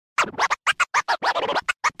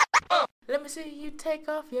see you take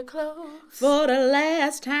off your clothes. For the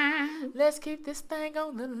last time. Let's keep this thing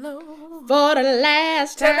on the low. For the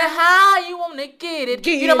last time. Tell me how you wanna get it.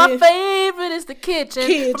 You know my favorite is the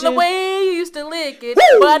kitchen. From the way you used to lick it.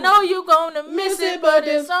 Woo! But I know you gonna miss it. But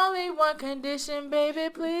there's only one condition, baby.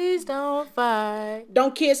 Please don't fight.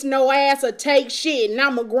 Don't kiss no ass or take shit. And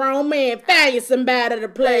I'm a grown man. Find you somebody to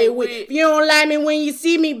play with. If you don't like me when you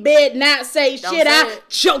see me, bet not say shit. I'll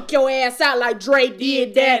choke your ass out like Dre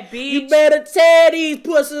did that. You better tell these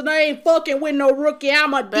pussies I ain't fucking with no rookie.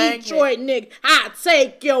 I'm a Detroit nigga. I'll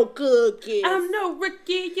take your cookies. I'm no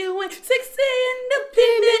rookie. You ain't 60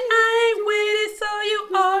 independent. I ain't with it, so you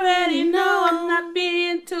already know I'm not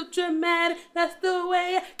being too dramatic. That's the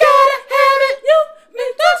way I gotta have it. You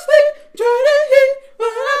make no sleep, try to hit, but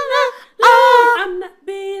I'm not. I'm not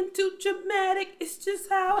being too dramatic. It's just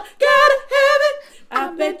how I gotta have it.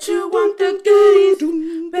 I bet you want the goodies.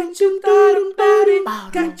 Bet you thought about it.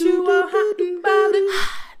 Got you all hot and bothered.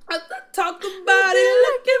 I talk about it,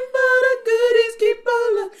 looking for the goodies. Keep on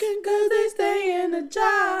looking, cause they stay in the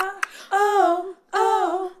jar. Oh,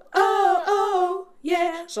 oh, oh, oh,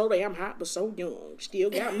 yeah. So damn hot, but so young. Still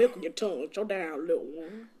got milk in your tongue. So down, little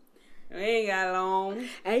one. I ain't got long.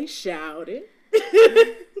 Ain't shouted.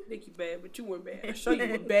 Think you bad, but you weren't bad. I show you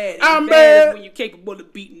were bad. I'm bad when you're capable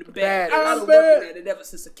of beating the bad. I'm I've been working at it ever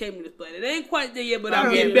since I came to this planet. It ain't quite there yet, but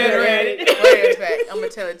I'm getting better at it. Wait a fact. I'm gonna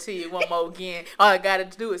tell it to you one more again. All I gotta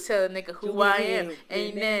do is tell a nigga who I am.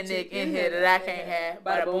 Ain't that nigga in here that I can't have.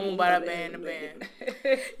 Bada boom, bada bang, the band.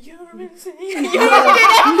 You're insane. You hear that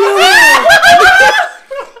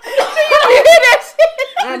shit?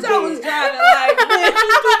 I was driving like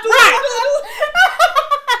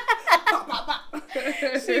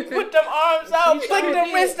she put them arms out, flicked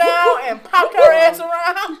them wrists down, and popped her ass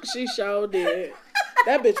around. She sure did.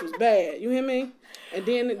 That bitch was bad. You hear me? And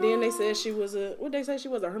then they said she was what they say she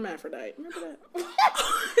was a hermaphrodite. Remember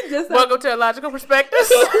that? Welcome to Illogical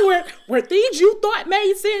Perspectives. where things you thought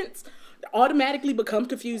made sense automatically become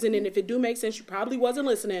confusing, and if it do make sense, you probably wasn't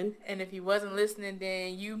listening. And if you wasn't listening,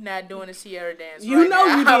 then you not doing the Sierra dance. You know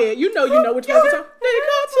now. You did. You know which one. They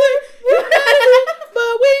can't sleep,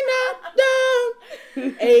 but we not done.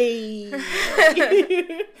 Hey.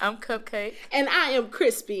 I'm Cupcake. And I am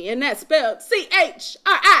Crispy, and that's spelled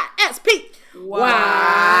CHRISP.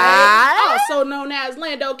 Why? Also known as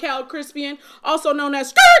Lando Cal Crispian, also known as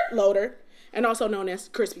Skirt Loader, and also known as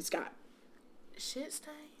Crispy Scott. Shit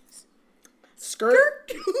stains.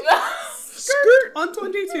 Skirt. Skirt on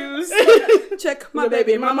 22s. Check my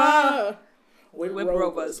baby mama. With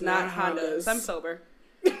Rovers, not Hondas. I'm sober.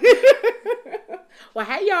 Well,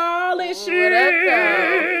 hey y'all, it's What up,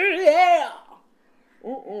 yeah.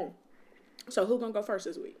 So who gonna go first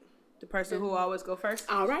this week? The person who always go first.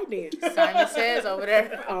 All right then. Simon Says over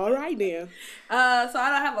there. All right then. So I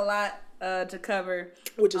don't have a lot to cover,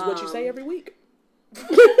 which is what you say every week.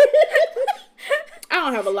 I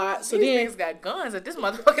don't have a lot. So These niggas got guns at this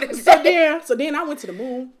motherfucker. So then I went to the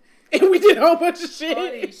moon and we did a whole bunch of shit. All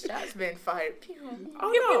these shots been fired. Pew.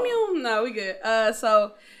 Oh no. No, we good.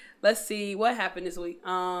 So let's see what happened this week.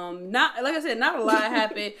 Not like I said, not a lot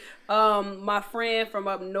happened. My friend from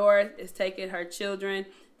up north is taking her children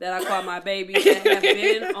that I call my babies that have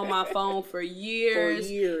been on my phone for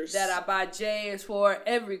years. That I buy J's for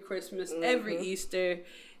every Christmas, every Easter.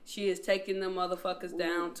 She is taking them motherfuckers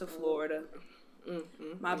down to Florida.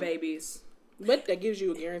 My babies. But that gives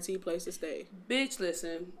you a guaranteed place to stay. Bitch,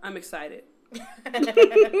 listen, I'm excited.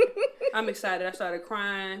 I'm excited. I started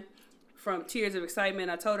crying from tears of excitement.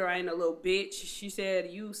 I told her I ain't a little bitch. She said,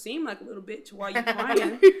 you seem like a little bitch while you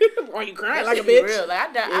crying. Why you crying like a bitch? Real.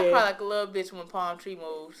 Like, I cry like a little bitch when Palm Tree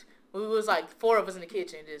moves. We was like 4 of us in the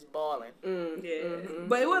kitchen just bawling.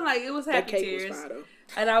 But it wasn't like, it was happy that cake tears. Was fine, though.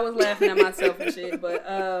 And I was laughing at myself and shit. But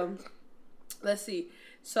let's see.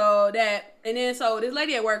 So this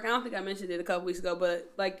lady at work, I don't think I mentioned it a couple weeks ago,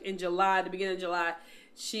 but like in July, the beginning of July,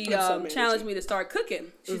 she challenged me to start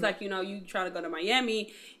cooking. She's like, you trying to go to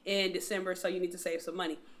Miami in December, so you need to save some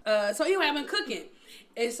money. So anyway, I've been cooking.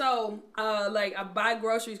 And so, I buy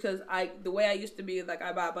groceries because the way I used to be, like,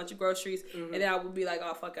 I buy a bunch of groceries, and then I would be like,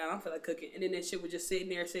 oh, fuck, I don't feel like cooking. And then that shit would just sit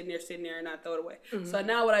there, and not throw it away. So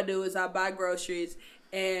now what I do is I buy groceries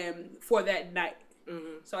and for that night.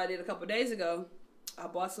 So I did a couple days ago. I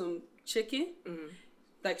bought some chicken,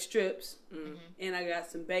 like strips, and I got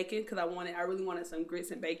some bacon because I really wanted some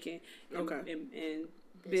grits and bacon and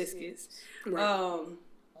biscuits. Right.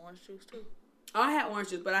 Orange juice too. I had orange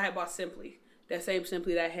juice, but I had bought Simply. That same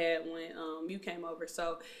Simply that I had when you came over.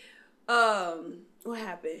 So, what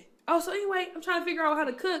happened? so anyway, I'm trying to figure out how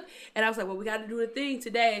to cook. And I was like, well, we got to do the thing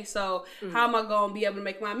today. So how am I going to be able to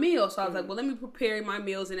make my meal? So I was like, well, let me prepare my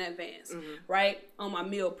meals in advance, right? On my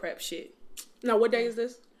meal prep shit. No, what day is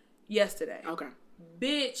this? Yesterday. Okay.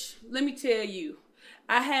 Bitch, let me tell you.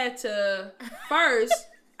 I had to, first,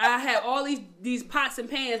 I had all these pots and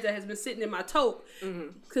pans that has been sitting in my tote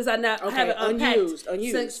because I haven't unpacked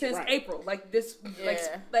since April. Like this, like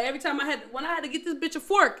every time when I had to get this bitch a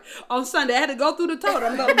fork on Sunday, I had to go through the tote.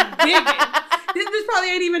 I'm going digging. This bitch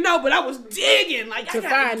probably ain't even know, but I was digging. Like I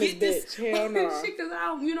gotta get this Hell no. shit because I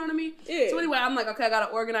don't, you know what I mean? Yeah. So anyway, I'm like, okay, I gotta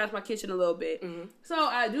organize my kitchen a little bit. So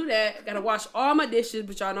I do that. Gotta wash all my dishes,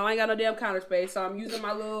 but y'all know I ain't got no damn counter space, so I'm using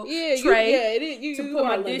my little tray to put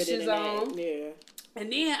my dishes on. Yeah. And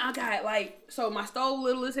then I got so my stove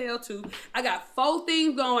little as hell too. I got 4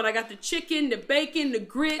 things going. I got the chicken, the bacon, the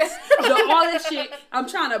grits, all that shit. I'm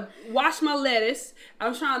trying to wash my lettuce.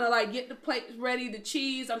 I'm trying to get the plates ready, the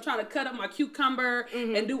cheese. I'm trying to cut up my cucumber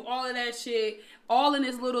and do all of that shit. All in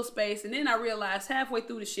this little space. And then I realized halfway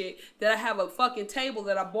through the shit that I have a fucking table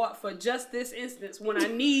that I bought for just this instance when I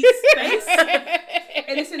need space.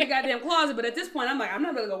 And it's in the goddamn closet. But at this point, I'm like, I'm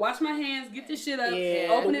not gonna go wash my hands, get this shit up,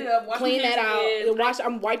 open it up, wash clean my hands that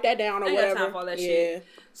out, wipe that down or whatever. I got time for all that shit.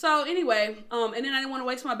 So anyway, and then I didn't want to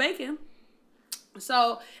waste my bacon.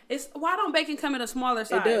 So why don't bacon come in a smaller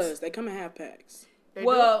size? It does. They come in half packs. We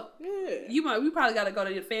probably got to go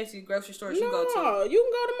to the fancy grocery stores you go to. No, you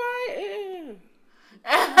can go to my.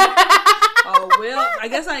 Oh well, I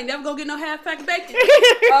guess I ain't never gonna get no half pack of bacon.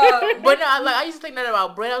 But no, I used to think that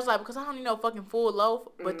about bread. I was like, because I don't need no fucking full loaf,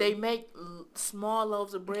 but they make small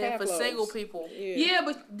loaves of bread for single people. Yeah,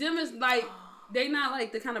 but them is they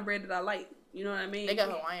not the kind of bread that I like. You know what I mean? They got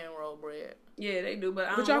Hawaiian roll bread. Yeah, they do, but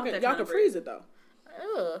I don't y'all want that y'all can freeze it though.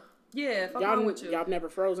 Ugh. Yeah, fuck wrong with you. Y'all never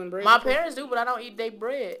frozen bread? My parents do, but I don't eat their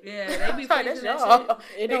bread. Yeah, they be freezing that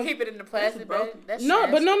shit. They keep it in the plastic bag. No.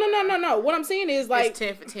 What I'm saying is it's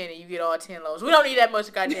 10 for 10 and you get all 10 loaves. We don't need that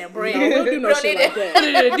much goddamn bread. No, we'll do no shit like that. Put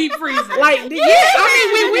it in a deep freezer.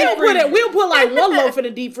 We'll put 1 loaf in the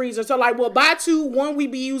deep freezer. So we'll buy 2, 1 we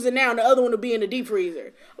be using now, and the other one will be in the deep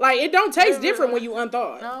freezer. It don't taste different when you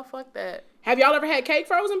unthaw it. No, fuck that. Have y'all ever had cake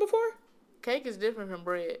frozen before? Cake is different from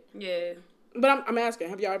bread. Yeah. But I'm asking,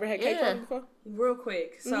 have y'all ever had cake frozen before? Real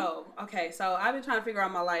quick. So, okay, so I've been trying to figure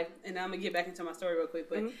out my life, and I'm going to get back into my story real quick.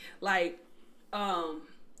 But,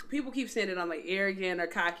 people keep saying that I'm, arrogant or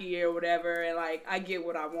cocky or whatever, and, I get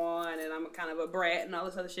what I want, and I'm kind of a brat and all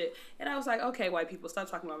this other shit. And I was like, okay, white people,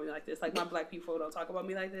 stop talking about me like this. My black people don't talk about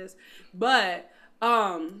me like this. But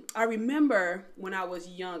I remember when I was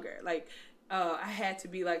younger, I had to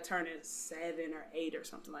be, turning 7 or 8 or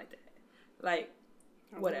something like that.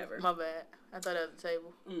 Whatever. My bad. I thought it was the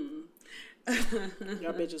table.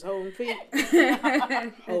 Y'all bitches holding feet.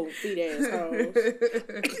 Holding feet assholes.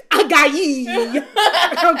 I got ye.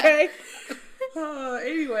 Okay.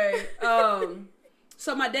 Anyway,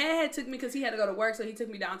 so my dad had took me because he had to go to work, so he took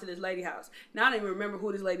me down to this lady house. Now I don't even remember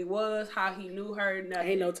who this lady was, how he knew her, nothing.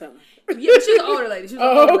 Ain't no telling. Yeah, but she's an older lady. She was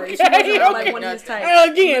an older lady. She wasn't one of his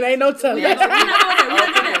type. Again, ain't no telling. We're not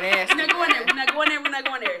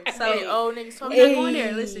going there. So old niggas talking. We're not going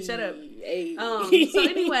there. Listen, shut up. Hey. So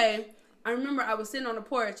anyway, I remember I was sitting on the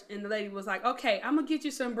porch and the lady was like, "Okay, I'm gonna get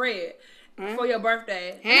you some bread for your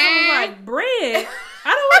birthday." And I was like, "Bread? I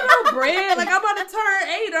don't want no bread. I'm about to turn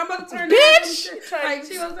 8 or I'm about to turn 9." Bitch!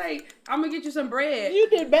 She was like, "I'm gonna get you some bread." You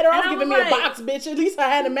did better off giving me a box, bitch. At least I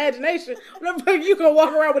had imagination. What the fuck you gonna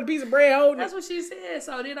walk around with a piece of bread holding it? That's what she said.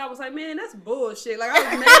 So then I was like, man, that's bullshit. I was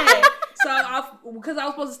mad. So because I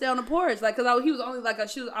was supposed to stay on the porch, because he was only I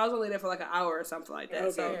was only there for an hour or something like that.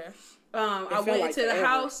 Okay. So I went to the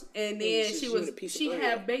house and then she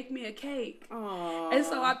had baked me a cake. Aww. And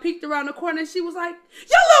so I peeked around the corner and she was like,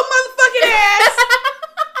 "Your little motherfucking ass."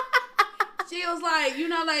 She was like, you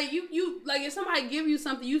if somebody give you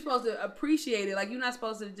something, you supposed to appreciate it. You're not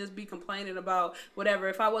supposed to just be complaining about whatever.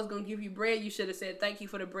 If I was going to give you bread, you should have said, "Thank you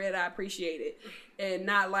for the bread. I appreciate it." And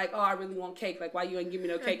not "Oh, I really want cake. Why you ain't give me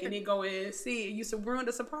no cake?" And then go in and see it. You ruined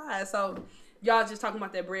the surprise. So y'all just talking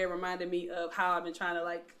about that bread reminded me of how I've been trying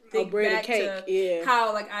to think back to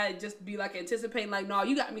how I just be anticipating no,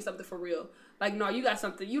 you got me something for real. No, you got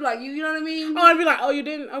something. You know what I mean? Oh, I'd be like, "Oh, you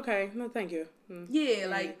didn't? Okay. No, thank you." Yeah,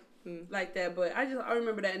 like that. But I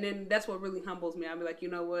remember that, and then that's what really humbles me. I'll be like, you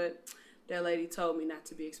know what? That lady told me not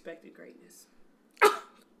to be expecting greatness. What?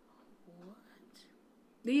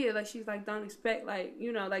 Yeah, she's don't expect,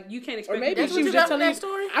 you can't expect. Or maybe she was just telling that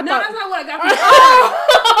story. No, that's not what I got from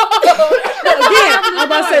I'm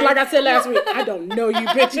about to say, like I said last week, I don't know you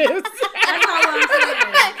bitches. That's all I'm saying.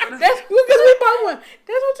 That's because we both went.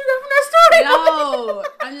 That's what you got from that story. No,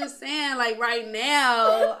 I'm just saying, like, right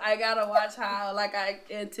now, I gotta watch how, like, I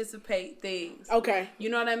anticipate things. Okay. You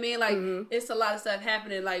know what I mean? Like, it's a lot of stuff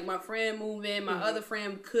happening. Like, my friend moving, my other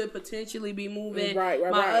friend could potentially be moving. Right.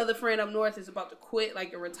 My other friend up north is about to quit,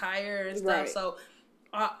 like, and retire and stuff. Right. So,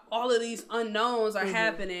 all of these unknowns are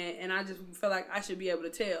happening, and I just feel like I should be able to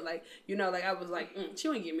tell. Like, you know, like, I was like, she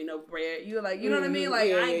ain't give me no bread. You like, you know what I mean?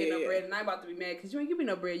 Like, I ain't get no bread, and I'm about to be mad because you ain't give me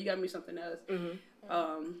no bread. You got me something else.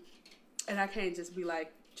 And I can't just be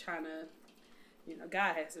like trying to, you know,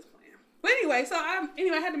 God has his plan. But anyway, I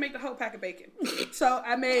had to make the whole pack of bacon. So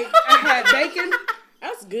I had bacon.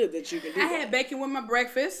 That's good that you can do I had bacon with my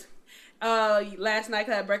breakfast. Last night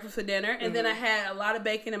I had breakfast for dinner, and then I had a lot of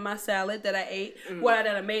bacon in my salad that I ate.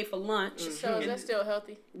 That I made for lunch. So is that still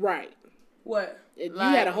healthy? Right. What? You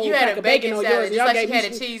had a whole pack of bacon on yours. Just like you had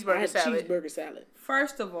a cheeseburger salad. Cheeseburger salad.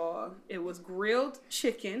 First of all, it was grilled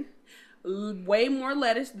chicken, way more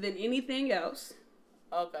lettuce than anything else.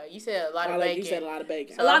 Okay, you said a lot of bacon. You said a lot of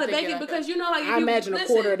bacon. A lot of bacon because you know, like, I imagine a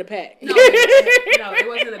quarter of the pack. No, it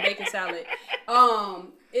wasn't a bacon salad.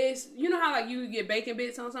 It's, you know how, like, you get bacon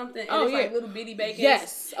bits on something and it's like little bitty bacon.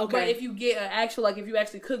 Yes. Okay. But if you get an actual, like, if you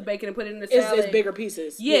actually cook bacon and put it in the salad, it's bigger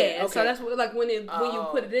pieces. Yeah. Okay. So that's what, like, when you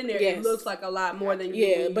put it in there, it looks like a lot more than you.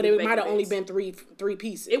 Yeah, but it might have only been three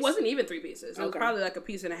pieces. It wasn't even 3 pieces. It was probably like a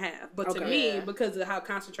piece and a half. But to me, because of how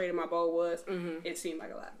concentrated my bowl was, it seemed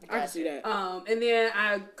like a lot. I can see that. And then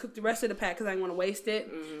I cooked the rest of the pack because I didn't want to waste it.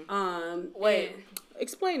 Wait.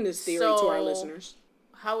 Explain this theory to our listeners.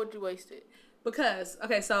 How would you waste it? Because,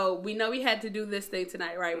 okay, so we know we had to do this thing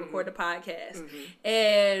tonight, right? Record the podcast.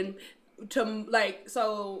 And tonight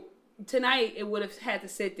it would have had to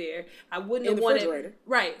sit there. I wouldn't have wanted. In the refrigerator?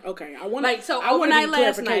 Right. Okay. I want overnight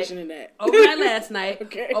last night. In that. Overnight last night.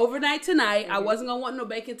 Okay. Overnight tonight. I wasn't going to want no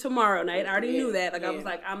bacon tomorrow night. I already knew that. Like, I was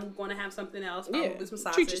like, I'm going to have something else. Probably some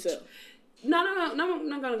sausage. Treat yourself. No, I'm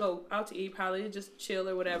not going to go out to eat, probably just chill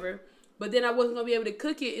or whatever. But then I wasn't going to be able to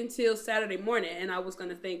cook it until Saturday morning. And I was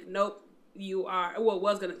going to think, nope.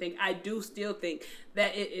 I do still think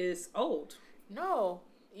that it is old. No.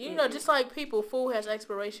 You know, just like people, food has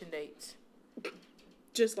expiration dates.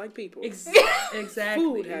 Just like people. Exactly.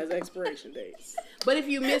 Food has expiration dates. But if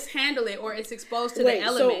you mishandle it or it's exposed to the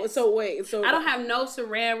elements. So I don't have no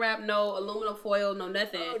saran wrap, no aluminum foil, no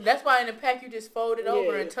nothing. That's why in the pack you just fold it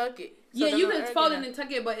over and tuck it. So you can fold it and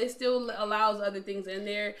tuck it, but it still allows other things in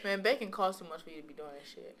there. Man, bacon costs too much for you to be doing that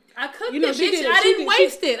shit. I cooked it, bitch. I didn't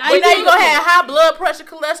waste it. But now you gonna have high blood pressure,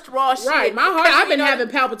 cholesterol, shit. Right, my heart. I've been having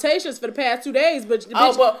palpitations for the past 2 days, but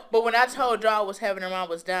but when I told y'all I was having them, I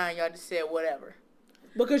was dying. Y'all just said whatever.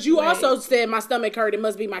 Because you also said my stomach hurt. It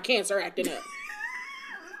must be my cancer acting up.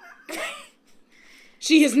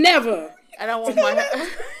 She has never. I don't want my.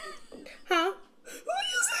 Huh? Who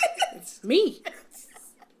you said that? Me.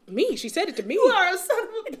 She said it to me. You are a son of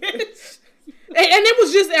a bitch. And it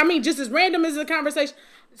was just as random as the conversation.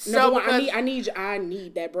 So I need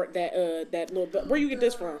that little. Where you get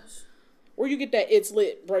this from? Where you get that It's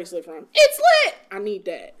Lit bracelet from? It's Lit. I need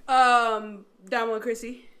that. Damo and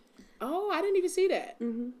Chrissy. Oh, I didn't even see that.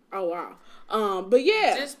 Oh wow. But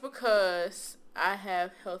yeah. Just because I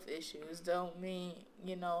have health issues don't mean,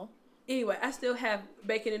 you know. Anyway, I still have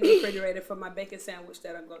bacon in the refrigerator for my bacon sandwich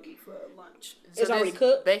that I'm going to eat for lunch. So it's already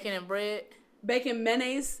cooked? Bacon and bread? Bacon,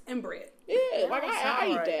 mayonnaise, and bread. Yeah, like I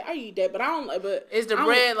eat that. I eat that, but I don't. But is the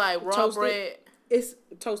bread like raw bread? It's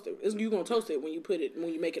toasted. You gonna toast it when you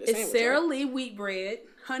make it a sandwich. It's Sara Lee wheat bread,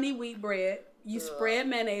 honey wheat bread. You spread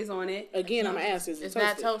mayonnaise on it. Again, I'm asking. It's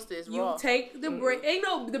not toasted. It's raw. You take the bread.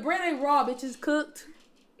 The bread ain't raw. Bitch, it's cooked.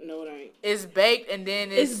 No, it ain't. It's baked and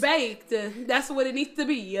then it's baked. That's what it needs to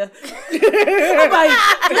be.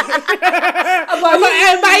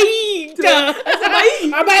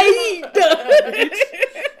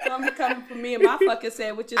 Coming for me and my fucking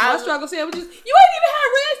sandwiches. My struggle sandwiches. You ain't even had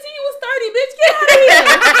red till you was 30, bitch. Get out of here.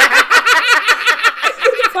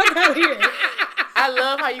 Get the fuck out of here. I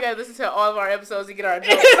love how you guys listen to all of our episodes to get our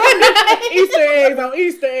jokes. Easter eggs on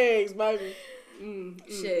Easter eggs, baby.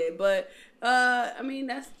 Shit, but I mean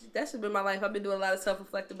that's been my life. I've been doing a lot of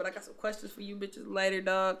self-reflecting, but I got some questions for you bitches later,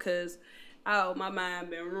 dog, cause my mind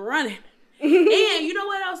been running. And you know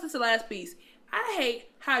what else? This is the last piece. I hate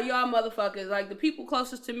how y'all motherfuckers, like the people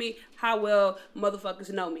closest to me, how well motherfuckers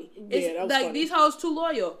know me. It's that was like funny. These hoes too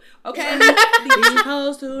loyal. Okay? These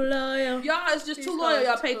hoes too loyal. Y'all is just too loyal.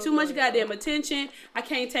 Y'all pay too much goddamn attention. I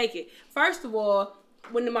can't take it. First of all,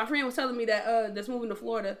 when my friend was telling me that that's moving to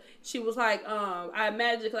Florida, she was like, I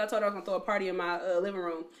imagine, because I told her I was gonna throw a party in my living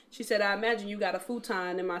room. She said, I imagine you got a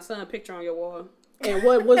futon and my son picture on your wall. And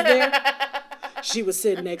what was there? She was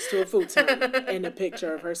sitting next to a futon and a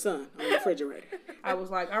picture of her son on the refrigerator. I was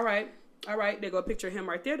like, all right. There go a picture of him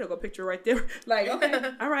right there. There go a picture right there. Like,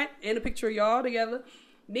 okay, all right. And a picture of y'all together.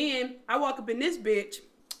 Then I walk up in this bitch.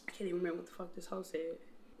 I can't even remember what the fuck this hoe said.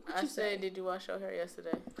 I said, did you wash your hair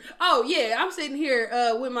yesterday? Oh, yeah. I'm sitting here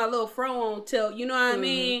with my little fro on till, you know what I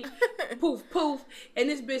mean? Poof, poof. And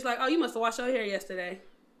this bitch like, oh, you must have washed your hair yesterday.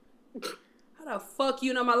 How the fuck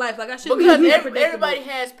you know my life? Like, I shouldn't because be everybody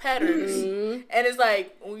has patterns. And it's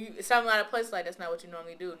like, when you something out of place, like, that's not what you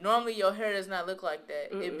normally do. Normally, your hair does not look like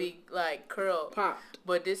that. It'd be, like, curled. Popped.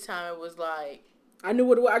 But this time, it was like... I knew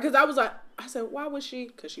what it was. Because I was like, I said, why was she?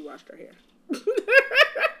 Because she washed her hair.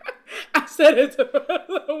 I said it to her.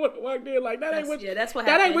 I walked in like, that ain't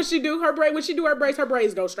what she do. Her braid, when she do her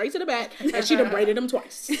braids go straight to the back. And she done braided them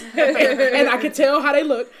twice. And I could tell how they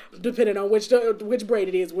look, depending on which braid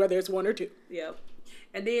it is, whether it's one or two. Yep.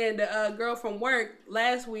 And then the girl from work,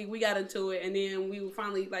 last week, we got into it, and then we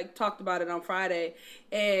finally, like, talked about it on Friday,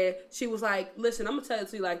 and she was like, listen, I'm going to tell it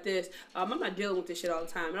to you like this. I'm not dealing with this shit all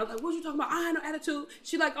the time. And I was like, what you talking about? I ain't no attitude.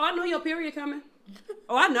 She like, oh, I know your period coming.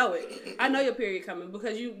 Oh, I know it. I know your period coming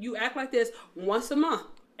because you act like this once a month.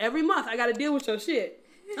 Every month, I got to deal with your shit.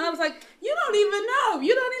 And I was like, you don't even know.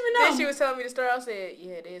 You don't even know. Then she was telling me the story. I said,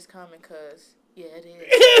 yeah, it is coming because... Yeah, it is.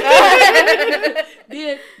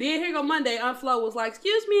 then here go Monday. Aunt Flo was like,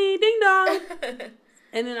 excuse me, ding dong.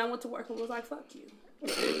 And then I went to work and was like, fuck you.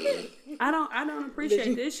 I don't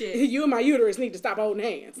appreciate this shit. You and my uterus need to stop holding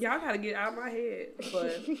hands. Y'all gotta get out of my head.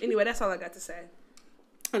 But anyway, that's all I got to say.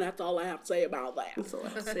 And that's all I have to say about that. That's all I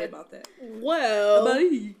have to say about that. Well,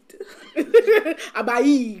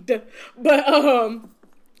 Abaid. But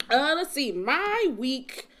let's see. My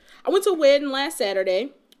week, I went to a wedding last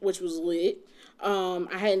Saturday, which was lit. I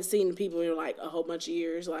hadn't seen the people in like a whole bunch of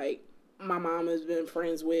years. Like, my mom has been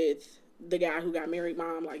friends with the guy who got married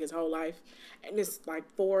mom like his whole life. And it's like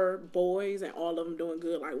 4 boys and all of them doing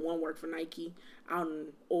good. Like, one worked for Nike out in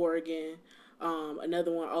Oregon.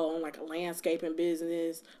 Another one owned like a landscaping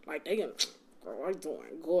business. Like, they doing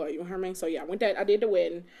good. You know what I mean? So yeah, I did the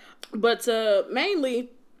wedding. But mainly,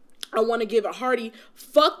 I want to give a hearty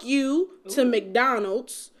fuck you to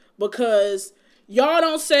McDonald's because y'all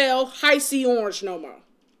don't sell High C orange no more.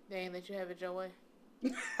 They ain't let you have it your way.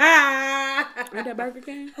 Ain't that Burger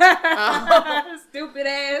King? Stupid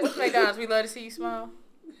ass. What's McDonald's? We love to see you smile.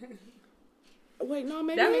 Wait, no,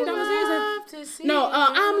 maybe that McDonald's is. No,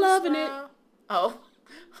 I'm loving it. Oh.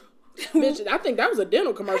 Bitch, I think that was a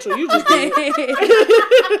dental commercial you just did.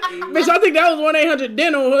 Bitch, I think that was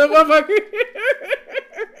 1-800-DENTAL.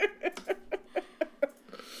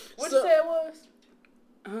 What you say it was?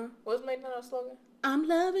 Uh-huh. What's McDonald's slogan? I'm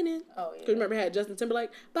loving it. Oh, yeah. Because remember, it had Justin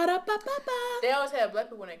Timberlake. Ba-da-ba-ba-ba. They always have black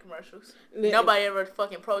people in their commercials. Yeah. Nobody ever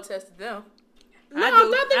fucking protested them. No, I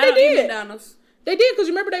think they did. McDonald's. They did, because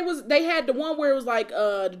remember they had the one where it was like,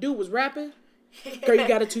 the dude was rapping. Girl, you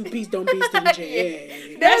got a 2-piece, don't be stingy.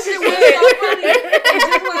 Yeah. That shit was so funny. It's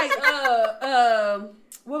just like,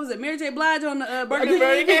 what was it? Mary J. Blige on the Burger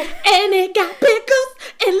King. And it got pickles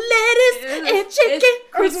and lettuce and chicken.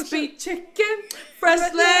 Crispy chicken,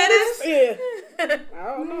 fresh lettuce. Yeah. I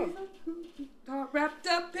don't know. All wrapped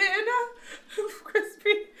up in a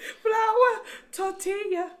crispy flour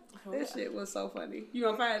tortilla. That shit was so funny. You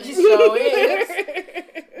gonna find it? So is.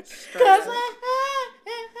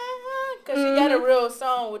 Cause she got a real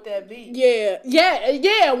song with that beat. Yeah.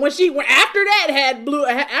 When after that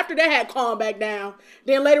had calmed back down.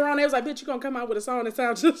 Then later on, they was like, "Bitch, you gonna come out with a song that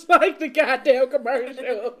sounds just like the goddamn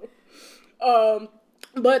commercial." So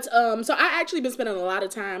I actually been spending a lot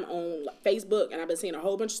of time on Facebook, and I've been seeing a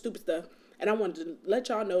whole bunch of stupid stuff, and I wanted to let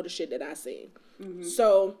y'all know the shit that I seen. Mm-hmm.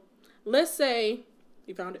 So let's say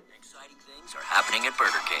you found it. Exciting things are happening at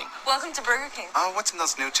Burger King. Welcome to Burger King. Oh, what's in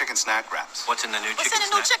those new chicken snack wraps? What's in the new What's in the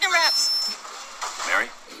new chicken wraps? Mary?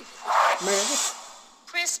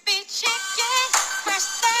 Crispy chicken, fresh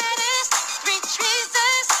lettuce, 3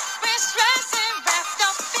 cheeses, fresh dressing wrapped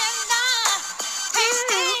up in a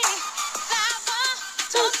tasty flour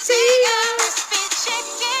tortilla. Crispy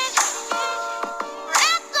chicken,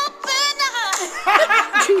 wrapped up in a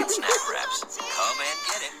Chicken snack wraps. Come and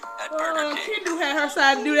get it at Burger King. Kendu had her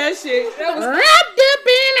side to do that shit. That was wrapped up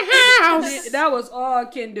in the house. That was all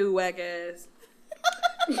Kendu, whack ass.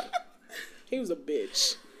 He was a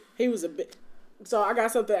bitch. So I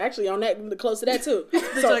got something actually on that close to that too.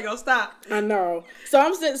 Bitch, I ain't gonna stop. I know. So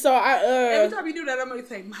I'm sitting. So every time you do that, I'm gonna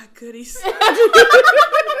say my goodies.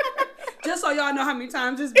 Just so y'all know how many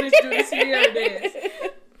times this bitch do this here and dance.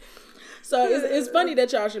 funny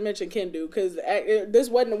that y'all should mention Kendu, because this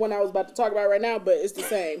wasn't the one I was about to talk about right now, but it's the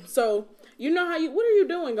same. So, you know how what are you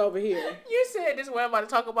doing over here? You said this what I'm about to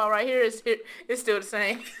talk about right here is still the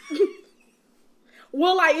same.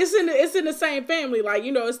 Well, like, it's in the same family. Like,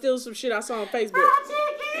 you know, it's still some shit I saw on Facebook.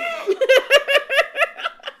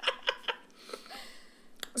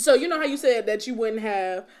 So, you know how you said that you wouldn't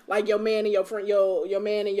have, like, your man and your friend, your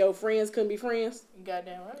man and your friends couldn't be friends?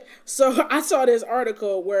 Goddamn right. So, I saw this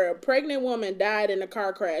article where a pregnant woman died in a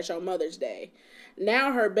car crash on Mother's Day.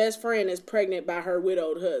 Now her best friend is pregnant by her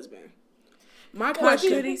widowed husband. My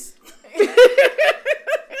question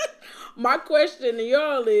to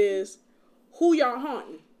y'all is, who y'all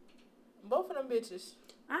haunting? Both of them bitches.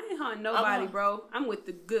 I ain't haunting nobody, bro. I'm with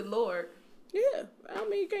the good Lord. Yeah. I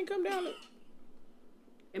mean, you can't come down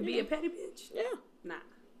and be a petty bitch. Yeah. Nah.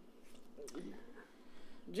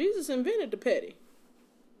 Jesus invented the petty.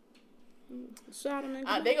 Sodom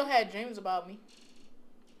and They gonna have dreams about me.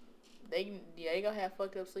 They gonna have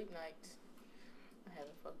fucked up sleep nights. I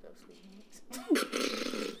haven't fucked up sleep nights.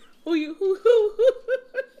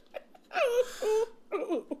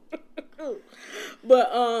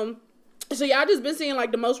 But so y'all just been seeing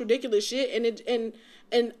like the most ridiculous shit,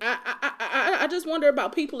 and I just wonder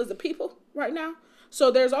about people as a people right now. So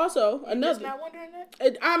there's also another. Just not wondering that.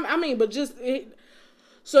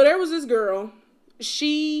 So there was this girl.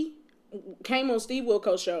 She came on Steve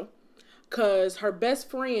Wilkos' show because her best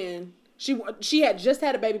friend. She had just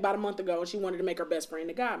had a baby about a month ago, and she wanted to make her best friend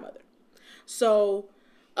the godmother. So,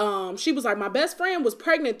 she was like, my best friend was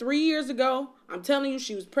pregnant 3 years ago. I'm telling you,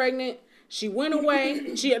 she was pregnant. She went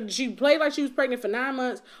away. She played like she was pregnant for 9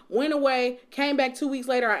 months, went away, came back 2 weeks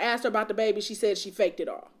later. I asked her about the baby. She said she faked it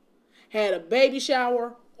all. Had a baby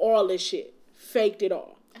shower, all this shit. Faked it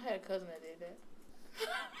all. I had a cousin that did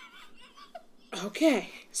that.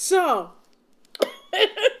 Okay, so...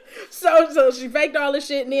 So she faked all this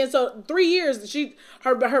shit, and then so 3 years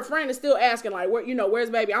her friend is still asking like, where's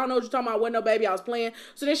baby? I don't know what you're talking about. Wasn't no baby. I was playing.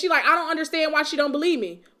 So then she like, I don't understand why she don't believe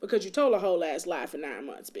me, because you told her whole ass lie for 9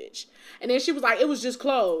 months, bitch. And then she was like, it was just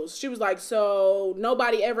clothes. She was like, so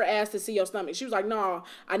nobody ever asked to see your stomach. She was like, no,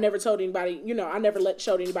 I never told anybody. I never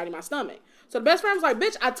showed anybody my stomach. So the best friend was like,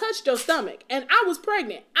 bitch, I touched your stomach, and I was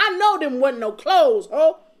pregnant. I know them wasn't no clothes.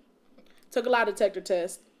 Took a lie detector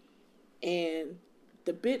test, and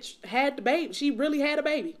the bitch had the baby. She really had a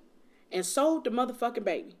baby and sold the motherfucking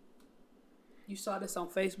baby. You saw this on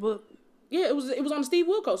Facebook? Yeah, it was on the Steve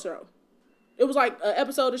Wilkos show. It was like an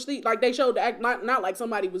episode of Steve, like they showed the act, not like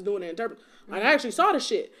somebody was doing it interpret. Like I actually saw the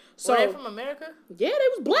shit. So Were they from America? Yeah, they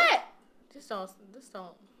was black. This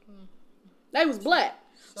don't. They was black.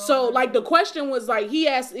 So like the question was like he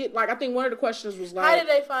asked it, like I think one of the questions was like, how did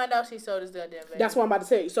they find out she sold this goddamn baby? That's what I'm about to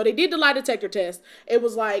tell you. So they did the lie detector test. It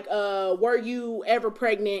was like, were you ever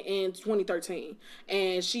pregnant in 2013?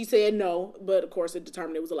 And she said no, but of course it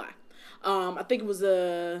determined it was a lie. I think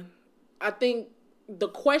the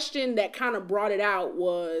question that kind of brought it out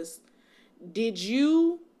was, did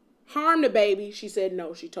you harm the baby? She said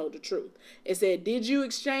no, she told the truth. It said, did you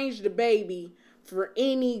exchange the baby for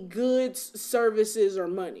any goods, services, or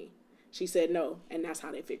money? She said no, and that's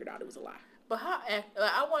how they figured out it was a lie. But I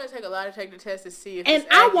want to take a lie detector test to see if and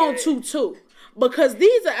it's I accurate. want to too, because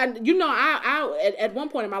these are, I at one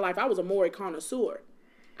point in my life I was a Maury connoisseur.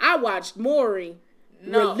 I watched Maury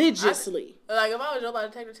religiously. Like if I was a lie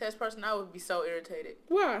detector test person, I would be so irritated.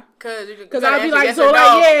 Why? Because I'd be like, yes so like, no.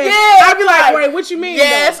 I'd be like, wait, what you mean?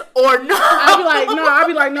 Yes though? Or no? I'd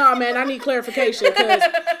be like, no, man, I need clarification, because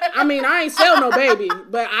I ain't sell no baby,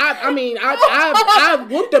 but I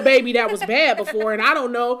whooped a baby that was bad before, and I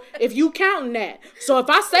don't know if you counting that. So if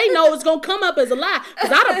I say no, it's gonna come up as a lie,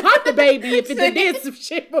 because I done popped the baby if it did some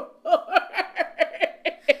shit before.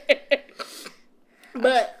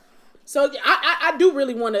 But so I do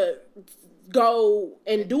really want to go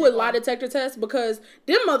and do a lie detector test, because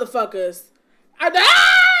them motherfuckers, I'd be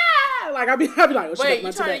like, oh, wait,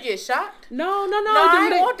 you trying to get shot? No. I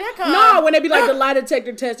don't want that kind. No, when they be like, the lie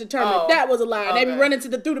detector test determined that was a lie. And they be running through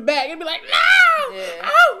the back and be like, no! Yeah.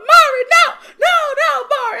 Oh, Maury, no,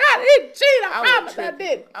 Maury, I didn't cheat. I promise I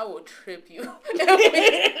didn't. I will trip you.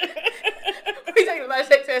 We take the lie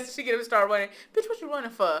detector test and she get up and start running. Bitch, what you running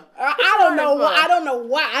for? I don't know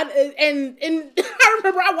why. And I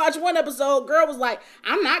remember I watched one episode, girl was like,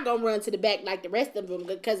 I'm not going to run to the back like the rest of them,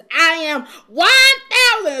 because I am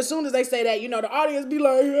 1,000. As soon as they say that, the audience be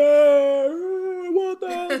like, yeah,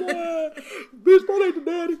 1,000. Bitch, that ain't the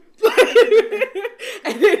daddy.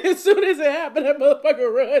 And then as soon as it happened, that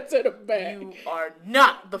motherfucker run to the back. You are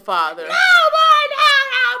not the father. No, boy, I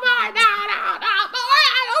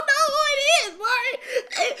don't know who it is, boy.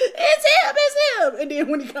 It's him. And then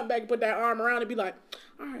when he come back and put that arm around it, be like,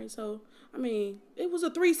 all right, so, I mean, it was a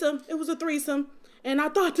threesome. And I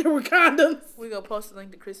thought there were condoms. We gonna post a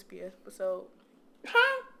link to Crispy episode.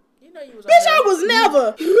 Huh? You know you was. Bitch, I was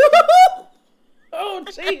never. Oh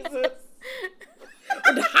Jesus!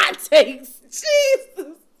 With the hot takes,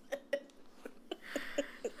 Jesus.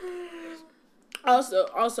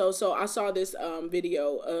 Also, so I saw this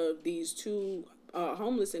video of these two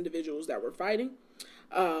homeless individuals that were fighting.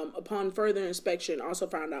 Upon further inspection, also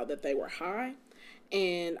found out that they were high.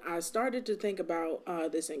 And I started to think about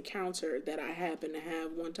this encounter that I happened to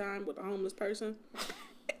have one time with a homeless person.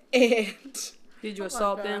 And did you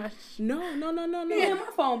assault them? No. Yeah, my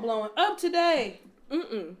phone blowing up today.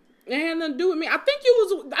 It had nothing to do with me. I think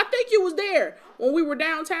you was there when we were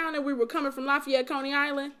downtown and we were coming from Lafayette, Coney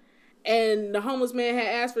Island. And the homeless man had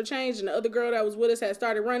asked for change, and the other girl that was with us had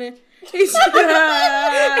started running. He said, You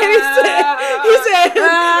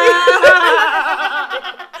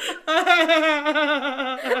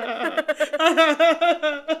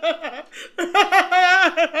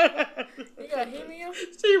got helium?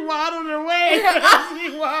 She waddled her way. She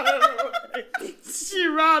waddled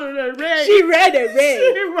her way. She read it,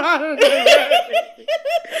 She waddled her way.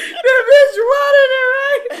 That bitch waddled her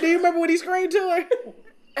way. Do you remember what he screamed to her?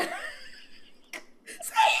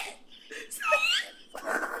 Say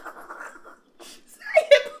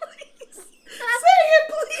it,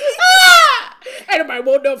 please. Ah! Ain't nobody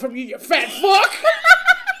won't know from you fat fuck.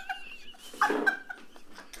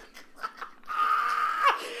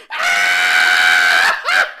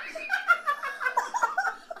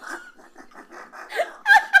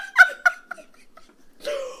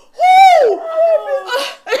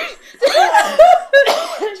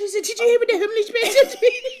 She said, "Did you hear me? The heavenly space said to me."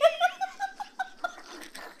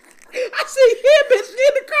 I see him, bitch,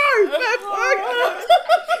 in the car. You fat fuck.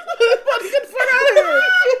 Get the fuck out of here.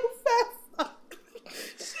 You fat fuck.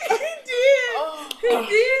 He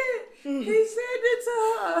did. He said that to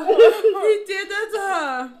her. He did that to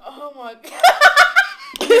her. Oh my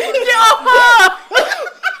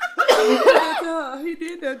god. He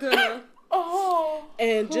did that to her. Oh.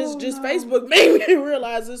 And just Facebook made me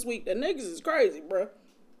realize this week that niggas is crazy, bro.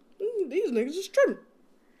 These niggas is tripping.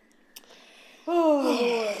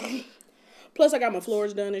 Oh. Plus, I got my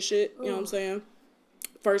floors done and shit. You know what I'm saying?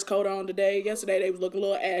 First coat on today. Yesterday, they was looking a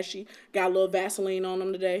little ashy. Got a little Vaseline on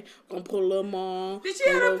them today. Gonna put a little more on. Did she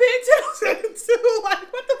have her pigtails too?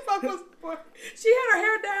 Like, what the fuck was the She had her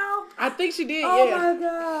hair down. I think she did, Oh yeah. my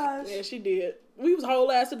gosh. Yeah, she did. We was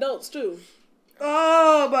whole ass adults, too.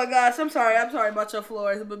 Oh my gosh, I'm sorry about your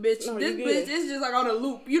floors, but bitch, No, this you bitch good. is just like on a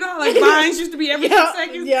loop. You know how like vines used to be every 2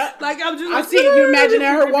 seconds? Yeah. Like I'm just I like, see if you imagine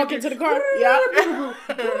that her walking to the car. Yeah.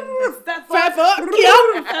 Fat Fat fuck. fuck.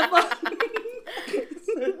 Yeah. Fat fuck.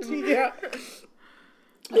 Yeah.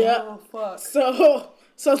 Yeah. Oh fuck.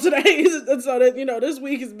 So today is this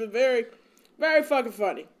week has been very, very fucking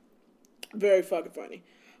funny. Very fucking funny.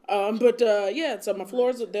 So my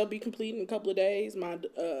floors, they'll be complete in a couple of days. My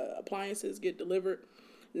appliances get delivered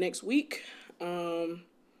next week.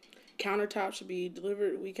 Countertop should be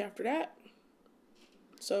delivered a week after that.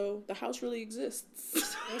 So the house really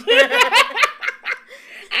exists.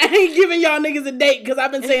 I ain't giving y'all niggas a date because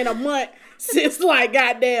I've been saying a month since like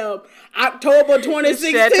goddamn October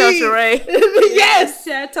 2016. Chateau Charade. Yes.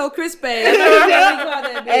 Chateau Crispy.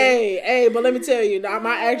 Hey, but let me tell you,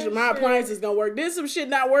 my appliances gonna work. There's some shit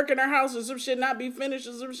not work in her house and some shit not be finished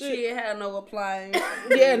and some shit. She ain't had no appliance.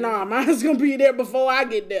 Yeah, nah, mine's gonna be there before I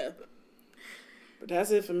get there. But that's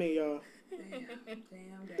it for me, y'all. Damn.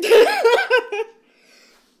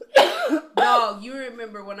 Dog, you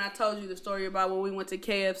remember when I told you the story about when we went to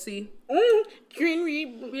KFC?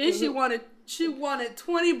 Green She wanted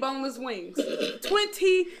 20 boneless wings.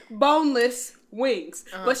 20 boneless wings.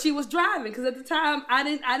 But she was driving because at the time I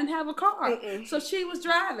didn't have a car. So she was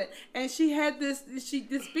driving and she had this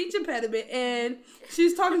speech impediment and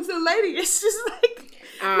she's talking to the lady and she's like,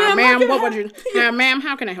 ma'am, what would you? Ma'am,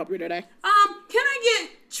 how can I help you today? Can I get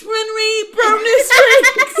Trinity boneless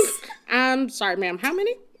wings? I'm sorry, ma'am. How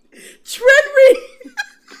many? Trinity.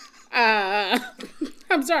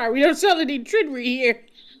 I'm sorry. We don't sell any Trinity here.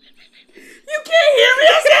 You can't hear me.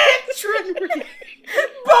 I said Trinity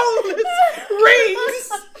boneless rings.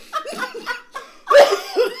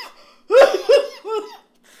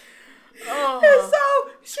 And so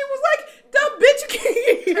she was like, "Dumb bitch, you can't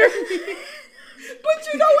hear me." But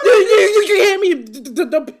you know what? You can hear me.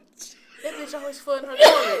 That bitch always flooding her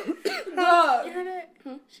toilet. Dog. You heard that?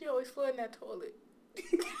 She always flooding that toilet.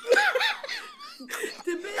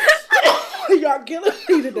 The bitch. Y'all killing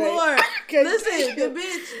me today. Lord, Okay. listen, the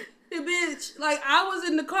bitch The bitch, like, I was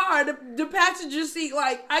in the car, the passenger seat,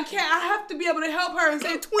 like, I have to be able to help her and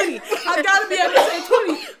say 20. I gotta be able to say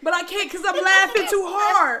 20, but I can't because I'm laughing too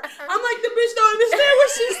hard. I'm like, the bitch don't understand what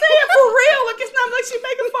she's saying for real. Like, it's not like she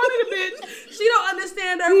making fun of the bitch. She don't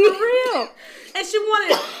understand her for real. And she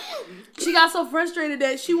got so frustrated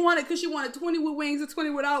that she wanted 20 with wings and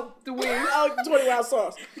 20 without the wings. Oh, 20 without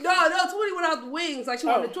sauce. No, 20 without the wings. Like, she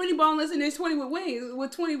wanted 20 boneless and then 20 with wings,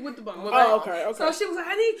 with 20 with the bones. Oh, okay. So she was like,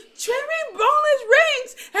 I need trimmy boneless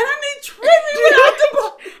rings and I need trimmy without the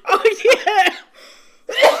bones. Oh, yeah.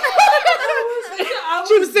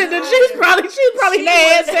 She was sitting there. She was probably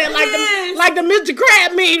mad, saying like the Mr.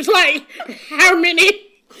 Crab memes, like, how many?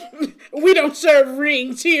 We don't serve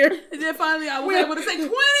rings here. And then finally I was able to say 20.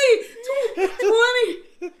 And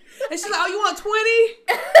she's like, oh, you want 20?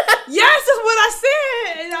 Yes, that's what I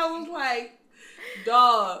said. And I was like,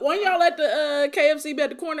 dog. When y'all at the KFC be at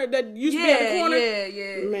the corner that used to be at the corner?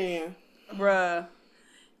 Yeah. Man. Bruh.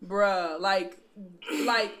 Like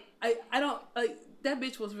I don't, that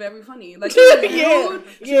bitch was very funny. Like, she was rude,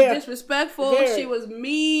 she was disrespectful, she was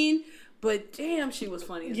mean, but damn, she was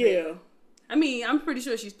funny as hell. I mean, I'm pretty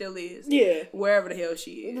sure she still is. Yeah. Wherever the hell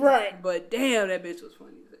she is. Right. But damn, that bitch was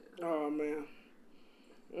funny as hell. Oh, man.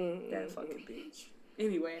 That fucking bitch.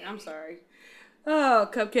 Anyway, I'm sorry. Oh,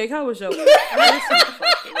 Cupcake, how was your week? This is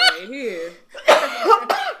fucking right here.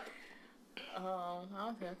 I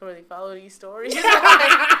don't think I can really follow these stories. She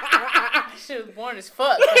was boring as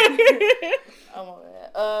fuck. I'm over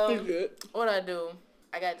that. You good? What I do?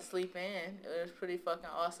 I got to sleep in. It was pretty fucking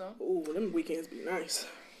awesome. Ooh, them weekends be nice.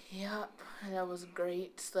 Yep, that was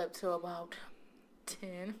great. Slept till about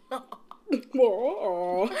 10.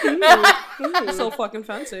 That's so fucking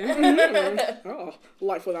fancy. Oh,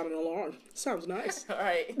 life without an alarm. Sounds nice. All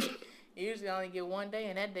right. Usually I only get one day,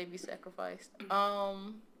 and that day be sacrificed.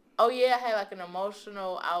 Oh yeah, I had like an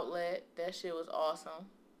emotional outlet. That shit was awesome.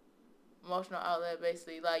 Emotional outlet,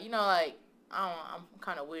 basically, like, you know, like, I don't know, I'm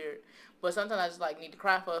kind of weird, but sometimes I just like need to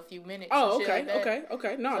cry for a few minutes. Oh, and shit okay, like that.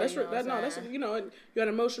 okay. No, So, that's you know, you got an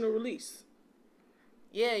emotional release.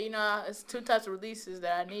 Yeah, you know, it's 2 types of releases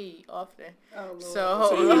that I need often. Oh, Lord.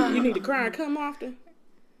 So you need to cry and come often.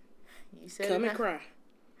 You said Come it and now. cry.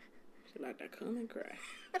 She like that. Come and cry.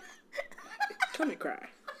 Come and cry.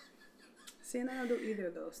 See, and I don't do either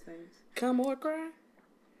of those things. Come or cry.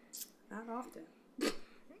 Not often.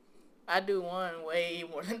 I do one way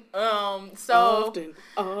more than Often.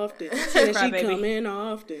 Said cry, she baby. coming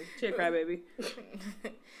often. She a crybaby.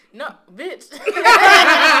 No, bitch.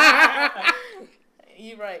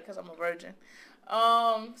 You right, because I'm a virgin.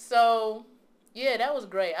 So yeah, that was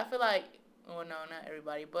great. I feel like, well, no, not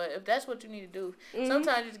everybody, but if that's what you need to do,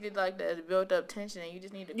 sometimes you just get like that built up tension and you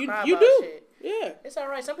just need to cry about shit. Yeah. It's all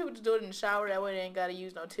right. Some people just do it in the shower. That way they ain't got to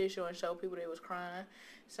use no tissue and show people they was crying.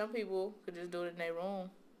 Some people could just do it in their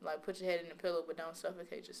room. Like, put your head in the pillow, but don't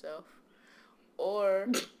suffocate yourself. Or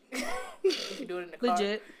you can do it in the car.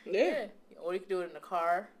 Legit. Yeah. Or you can do it in the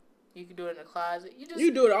car. You can do it in the closet.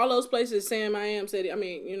 You do it all those places. Sam I Am said. I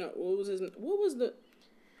mean, you know, what was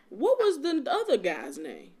the other guy's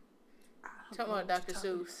name? Talking about Dr.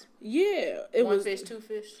 Seuss. Yeah, it One was fish, two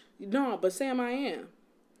fish. No, but Sam I Am.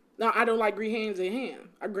 No, I don't like green eggs and ham.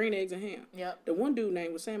 Green eggs and ham. Yep. The one dude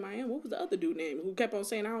name was Sam I Am. What was the other dude name who kept on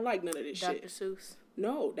saying I don't like none of this Dr. shit? Seuss.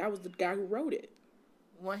 No, that was the guy who wrote it.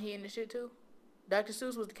 One he in the shit too? Dr.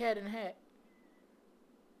 Seuss was the cat in the hat.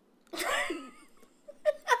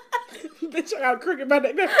 Bitch, I got a crooked by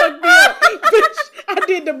that. That fucked me up. Bitch, I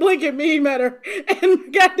did the blinking meme at her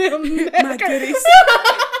and goddamn My goodies.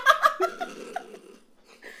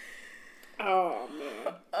 Oh man.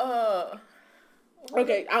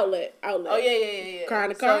 Okay, outlet. Oh yeah. Cry in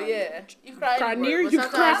the car? So yeah, you cry Cry anywhere, near, but you can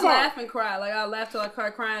sometimes- cry far. laugh and cry. Like, I laugh till I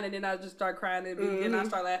start crying, and then I just start crying, and then I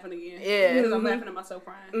start laughing again. Yeah. Because I'm laughing at myself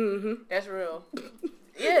crying. That's real.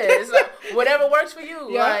 Yeah, it's like whatever works for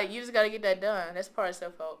you. Yeah. Like, you just gotta get that done. That's part of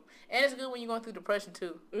self-help. And it's good when you're going through depression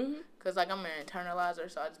too. Cause like, I'm an internalizer,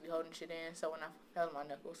 so I just be holding shit in. So when I feel my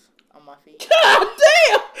knuckles on my feet. God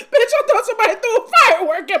damn! Bitch, I thought somebody threw a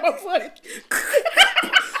firework at my foot.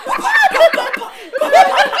 I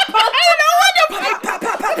know what the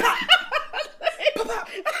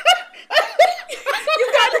You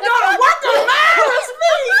got to go to work on Myra's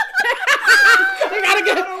feet. You gotta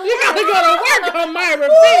go to work on Myra's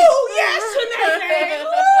feet. Ooh, yes, Sinead.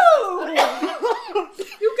 Ooh.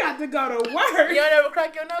 You got to go to work. You don't ever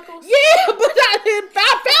crack your knuckles? Yeah, but I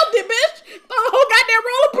felt it, bitch. The whole goddamn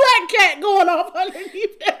roller black cat going off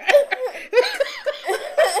underneath there.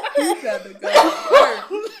 You got to go to work.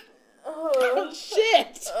 Oh,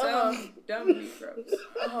 shit. Dumb Negroes.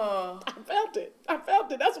 Oh. I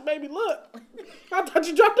felt it. That's what made me look. I thought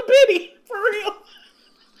you dropped a penny.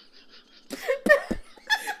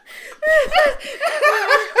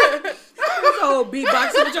 yo,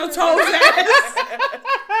 beatboxing with your toes ass.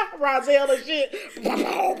 Rozelle and shit.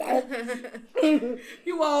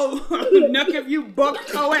 You old nuck if you buck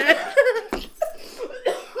toe ass.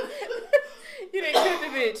 You didn't kill the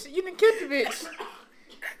bitch. You didn't kill the bitch.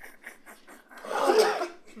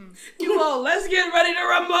 You old, let's get ready to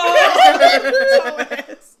rumble.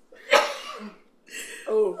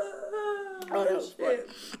 Oh, that was funny.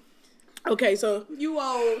 Okay, so You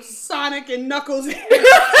old Sonic and Knuckles. oh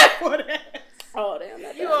damn,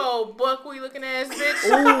 that You old buckwheat looking ass bitch.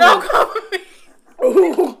 Ooh. Don't come with me.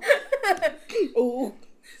 Ooh. Ooh.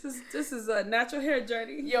 This is a natural hair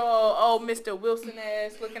journey. Yo, old Mr. Wilson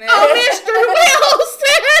ass looking ass. Oh, Mr.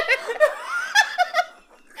 Wilson.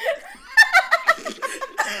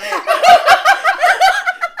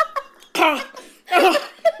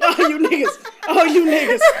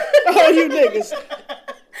 Oh, you niggas.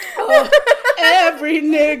 Oh, every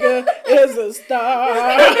nigga is a star.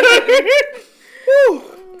 Whew.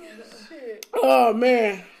 Oh,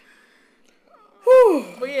 man. Whew.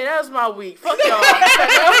 But yeah, that was my week. Fuck y'all.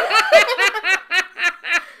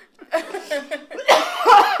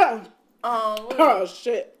 Oh,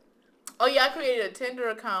 shit. Oh yeah, I created a Tinder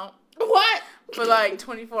account What? for like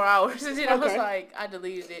 24 hours, and then I was Okay. like, I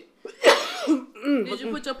deleted it. Did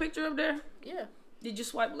you put your picture up there? Yeah, Did you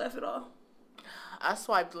swipe left at all? I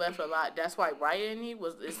swiped left a lot. Did I swipe right any?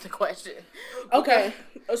 Is the question. Okay.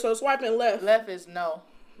 So swiping left. Left is no,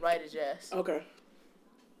 right is yes. Okay.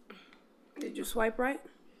 Did you swipe right?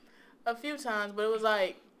 A few times, but it was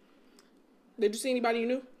like, Did you see anybody you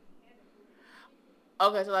knew?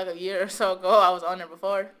 okay, so like a year or so ago, I was on there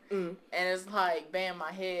before, Mm. and it's like, bam,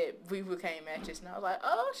 my head, we became matches, and I was like,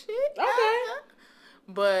 oh shit. Okay.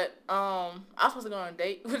 But I was supposed to go on a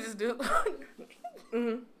date with this dude.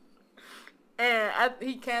 Mm-hmm. And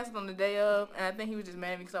he canceled on the day of, and I think he was just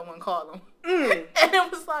mad at me because I wouldn't call him. Mm. And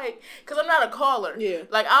it was like, because I'm not a caller. Yeah.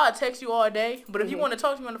 Like, I'll text you all day, but if you want to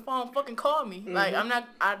talk to me on the phone, fucking call me. Like,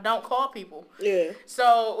 I don't call people. Yeah.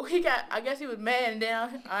 So I guess he was mad, and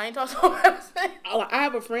then I ain't talked to him ever since. I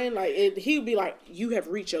have a friend, like, he would be like, you have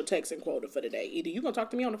reached your texting quota for the day. Either you gonna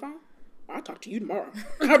talk to me on the phone, or I'll talk to you tomorrow.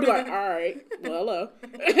 I'll be like, all right, well, hello.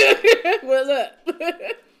 What's up?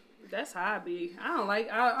 That's how I be. I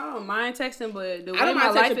don't mind texting, but the way I don't my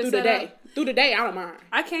mind life texting is through the set day. up, Through the day, I don't mind.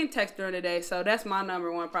 I can't text during the day, so that's my number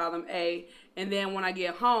one problem. A, and then when I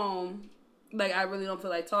get home, like I really don't feel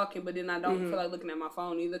like talking, but then I don't feel like looking at my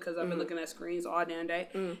phone either because I've been looking at screens all damn day.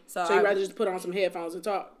 So So you'd rather just put on some headphones and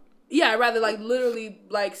talk? yeah, I'd rather like literally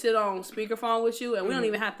like sit on speakerphone with you, and we don't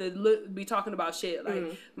even have to be talking about shit.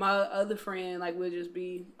 Like my other friend, like we'll just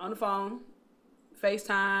be on the phone,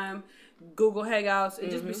 FaceTime, Google Hangouts,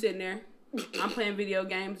 and just be sitting there. I'm playing video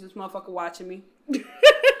games. This motherfucker watching me.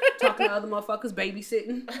 Talking to other motherfuckers,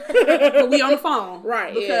 babysitting. But we on the phone.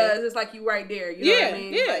 Right, Because yeah. it's like you right there. You know what I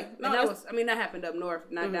mean? yeah. Like, No, and that it's- was, that happened up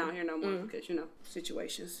north, not down here no more. Because,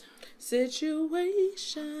 situations.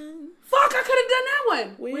 Situation Fuck, I could have done that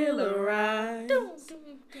one. will arise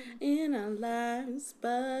in our lives,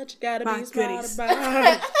 but you gotta My be smart goodies.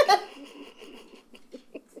 about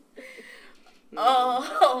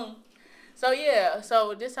it. So yeah,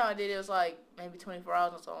 so this time I did it was like maybe 24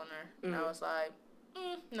 hours or so on there, and I was like,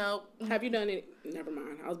 nope. Have you done it? Never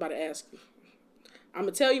mind. I was about to ask you. I'm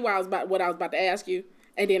gonna tell you what I was about to ask you,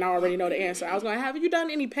 and then I already know the answer. I was going, have you done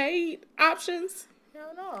any paid options?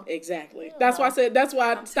 Hell no. Exactly. That's why I said. That's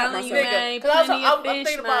why I stopped telling you, myself. man. Because Plenty I'm of thinking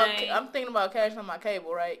fish, about man. I'm thinking about cashing on my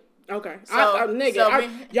cable, right? Okay. So-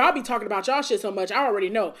 Y'all be talking about y'all shit so much. I already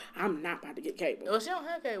know I'm not about to get cable. Well, she don't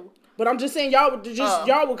have cable. But I'm just saying y'all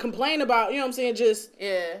would complain about, you know what I'm saying, just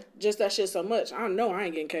Yeah. that shit so much. I know I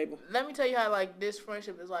ain't getting cable. Let me tell you how like this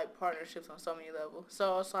friendship is like partnerships on so many levels.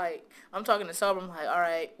 So it's like I'm talking to Sober. I'm like, all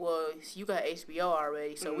right, well you got HBO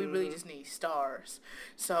already, so we really just need stars.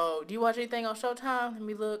 So do you watch anything on Showtime? Let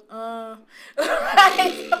me look. Right?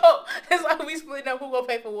 So it's like we splitting up who gonna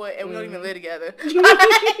pay for what, and we don't even live together.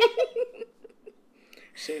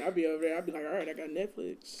 Shit, I'll be over there. I'll be like, all right, I got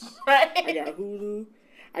Netflix. Right? I got Hulu.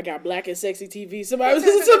 I got Black and Sexy TV. Somebody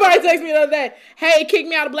texted me the other day. Hey, kick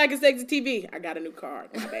me out of Black and Sexy TV. I got a new card.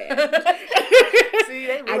 My bad. See,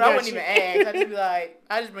 they rude. I I, got wouldn't you. even ask. I just be like,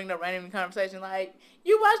 I just bring up random conversation like,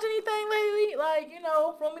 you watched anything lately? Like, you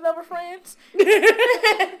know, Romy Lover Friends? Like,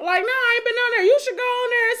 no, I ain't been on there. You should go on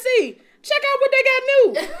there and see. Check out what they got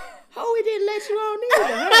new. Oh, he didn't let you on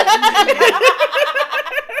either.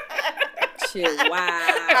 Shit, wow.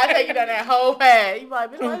 I take you down that whole path. You be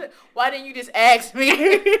like, bitch, why didn't you just ask me?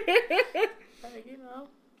 Like, you know.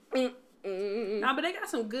 Nah, but they got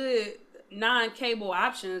some good non-cable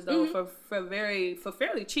options though for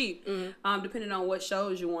fairly cheap, depending on what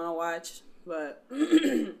shows you want to watch. But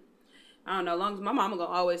I don't know. As long as my mama gonna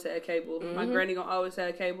always have cable, my granny gonna always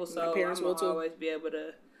have cable, so My parents I'm will gonna too. always be able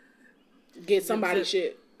to Get somebody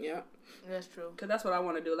shit. Yeah. That's true. Cause that's what I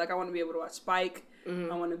want to do. Like I want to be able to watch Spike.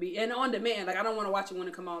 I want to be and on demand. Like I don't want to watch it when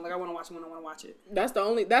it come on. Like I want to watch it when I want to watch it. That's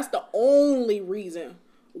the only reason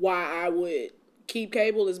why I would keep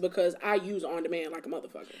cable is because I use on demand like a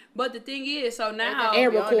motherfucker. But the thing is, so now And Everything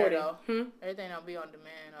don't be on there, recording. though. Everything don't be on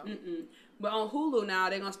demand. Though. But on Hulu now,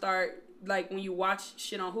 they're gonna start like when you watch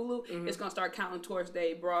shit on Hulu, it's gonna start counting towards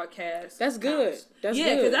their broadcast. That's good. counts. That's yeah,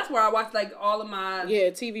 good. because that's where I watch like all of my. Yeah,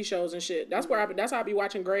 TV shows and shit. That's where that's how I be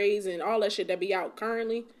watching Grey's and all that shit that be out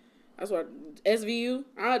currently. That's what SVU.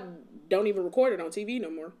 I don't even record it on TV no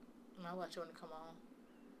more. I watch it when it come on.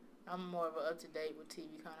 I'm more of an up to date with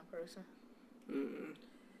TV kind of person.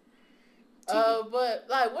 But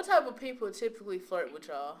like, what type of people typically flirt with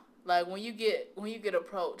y'all? Like when you get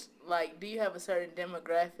approached, like, do you have a certain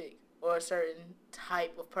demographic or a certain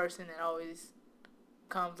type of person that always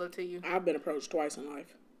comes up to you? I've been approached twice in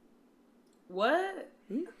life. What?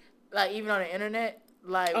 Like even on the internet,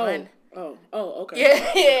 like Oh, okay.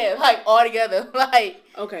 yeah, like all together, like.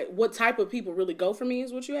 Okay, what type of people really go for me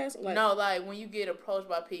is what you ask? Like, No, like when you get approached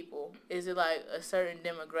by people, is it like a certain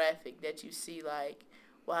demographic that you see like,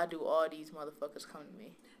 why do all these motherfuckers come to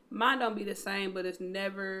me? Mine don't be the same, but it's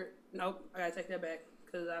never. Nope, I gotta take that back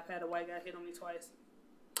because I've had a white guy hit on me twice.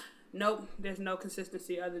 Nope, there's no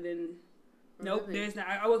consistency other than. Nope, Really? there's not.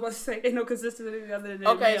 I was about to say there's no consistency other than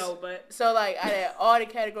Okay, male, but so like out of all the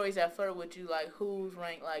categories that flirt with you, like who's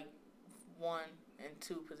ranked like 1 and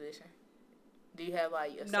 2 position? Do you have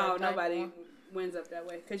like a certain no, type of nobody one? wins up that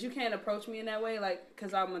way because you can't approach me in that way, like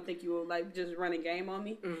because I'm gonna think you will like just run a game on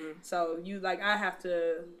me. So you like I have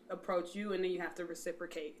to approach you and then you have to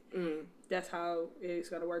reciprocate. That's how it's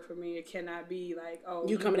gonna work for me. It cannot be like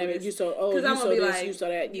you coming at me, this. you so I'm you gonna so be this, like, you so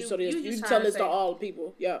that, you so this. you You just tell trying this to to say- all the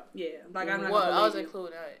people. Yeah. Yeah, like I'm not. Well, gonna I was believe you.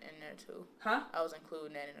 including that in there too. Huh? I was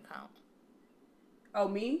including that in the count. Oh,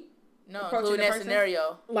 me? No, Approaching including the that person?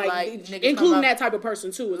 scenario. Like niggas come including up- that type of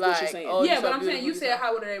person too is what you're like, saying. oh, Yeah, so but I'm saying beautiful, you said so-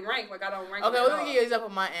 how would they rank? Like I don't rank. Okay, them well, at let me all. give you an example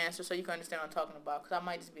of my answer so you can understand what I'm talking about. Because I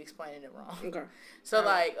might just be explaining it wrong. Okay. So,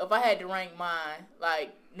 like, if I had to rank mine, like,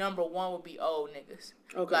 number 1 would be old niggas.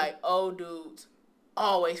 Okay. Like, old dudes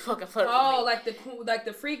always fucking flirt Oh, with me. like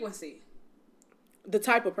the frequency. The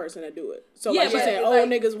type of person that do it. So Yeah, like you but said, it's old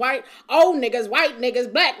like- niggas, white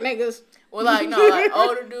niggas, black niggas. Well, like, no, like,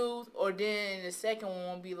 older dudes. Or then the second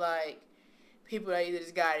one would be, like, people that either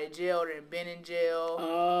just got out of jail or been in jail.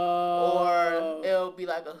 Or it'll be,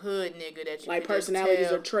 like, a hood nigga that you Like can just personalities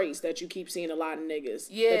tell. or traits that you keep seeing a lot of niggas.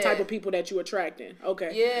 Yeah. The type of people that you attracting.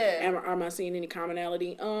 Okay. Yeah. Am I seeing any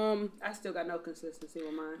commonality? I still got no consistency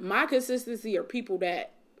with mine. My consistency are people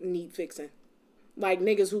that need fixing. Like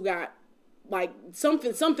niggas who got like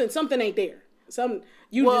something ain't there. Is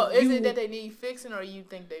it that they need fixing or you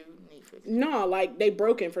think they need fixing? No, like they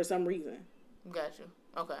broken for some reason. Got you.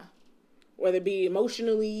 Okay. Whether it be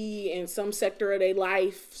emotionally in some sector of their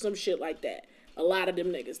life, some shit like that. A lot of them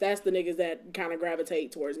niggas. That's the niggas that kind of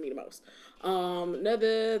gravitate towards me the most.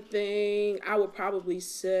 Another thing, I would probably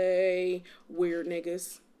say weird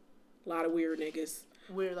niggas. A lot of weird niggas.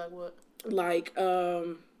 Weird, like what? Like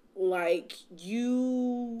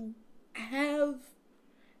you have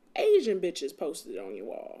Asian bitches posted on your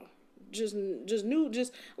wall. Just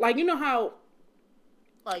like, you know how,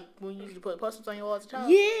 Like, when you used to put posters on your wall as a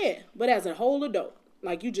child? yeah, but as a whole adult,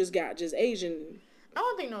 like you just got just Asian. I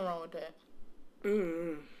don't think nothing wrong with that.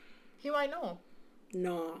 He might know.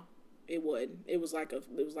 Nah, it wouldn't. It was like a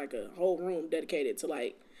whole room dedicated to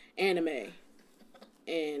like anime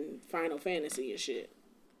and Final Fantasy and shit.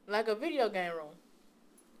 Like a video game room.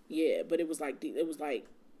 Yeah, but it was like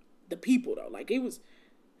the people though. Like it was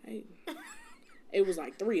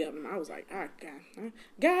like 3 of them. I was like, I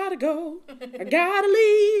gotta go. I gotta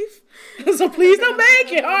leave. So please don't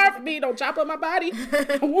make it hard for me. Don't chop up my body.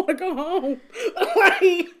 I want to go home.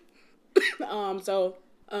 So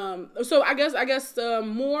I guess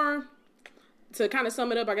more to kind of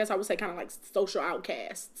sum it up. I guess I would say kind of like social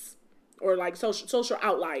outcasts or like social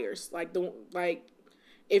outliers. Like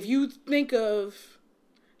if you think of,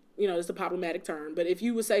 it's a problematic term, but if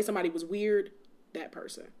you would say somebody was weird, that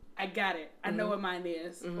person. I got it. I know what mine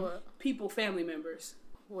is. What? People, family members.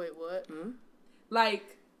 Wait, what? Like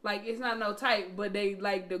it's not no type, but they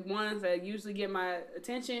like the ones that usually get my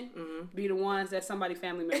attention be the ones that somebody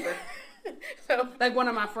family member. So, Like one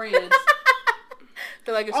of my friends.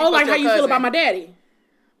 so like if she Oh, put like your how you feel cousin- about my daddy.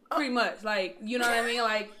 Pretty much. Like, you know what I mean?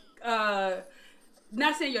 Like,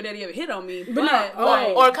 not saying your daddy ever hit on me, but no, like,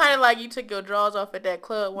 Or kind of like you took your drawers off at that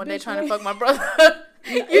club one day Bitch, trying to what? fuck my brother.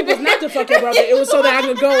 It was not to fuck your brother. It was so that I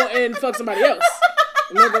could go and fuck somebody else.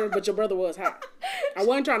 Nigga, but your brother was hot. I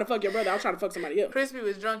wasn't trying to fuck your brother. I was trying to fuck somebody else. Crispy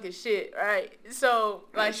was drunk as shit, right? So,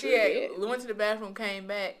 like, she had went to the bathroom, came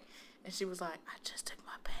back, and she was like, I just took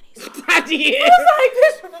my panties off. I did. I was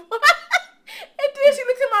like, bitch, what? And then she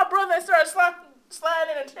looked at my brother and started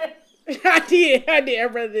sliding in a chair. I did. Her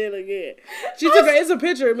brother did look good. She took it's a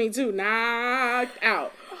picture of me too, knocked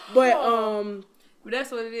out. But But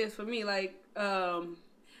that's what it is for me. Like,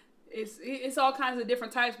 it's all kinds of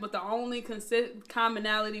different types, but the only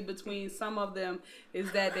commonality between some of them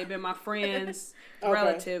is that they've been my friend's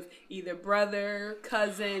relative, either brother,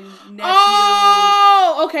 cousin, nephew.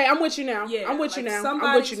 Oh, okay. I'm with you now. Yeah, I'm with you now.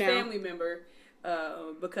 Somebody's family member,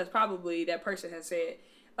 because probably that person has said,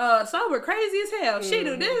 sober, crazy as hell. She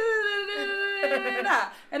do this.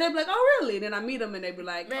 And they be like, oh, really? Then I meet them and they be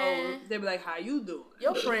like, Man. they be like, how you doing?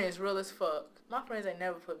 Your friends real as fuck. My friends ain't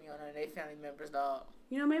never put me on none of their family members, dog.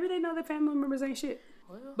 You know, maybe they know their family members ain't shit.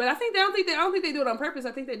 Well, But I don't think they do it on purpose.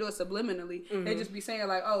 I think they do it subliminally. They just be saying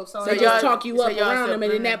like, oh, so They y'all- just talk you so up y'all around them,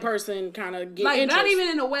 and then subliminal. that person kind of get like interest. not even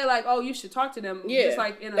in a way like, oh, you should talk to them. Yeah. Just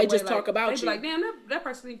like in a They way just like, talk about they be you. like, damn, that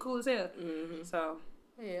person seem cool as hell. So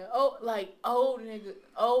yeah. Like old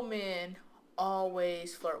men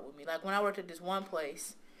always flirt with me. Like when I worked at this one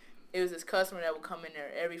place, it was this customer that would come in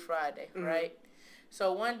there every Friday, right?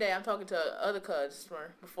 So one day I'm talking to other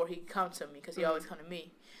customer before he come to me because he always come to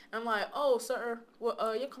me. I'm like, oh, sir,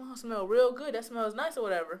 well, your cologne smell real good. That smells nice or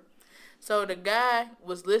whatever. So the guy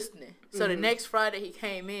was listening. So the next Friday he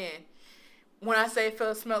came in. When I say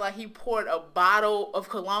it smelled like he poured a bottle of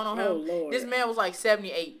cologne on him, Oh, Lord. this man was like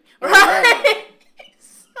 78. Right?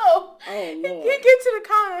 So he get to the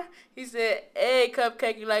counter. He said, hey,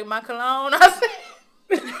 Cupcake, you like my cologne? I said...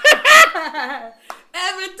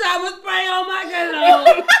 every time I spray on my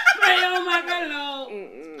cologne, spray on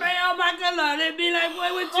my cologne, they be like,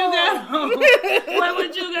 boy, what you got on? Boy,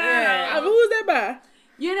 what you got on? Who was that by?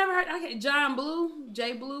 You never heard? John Blue,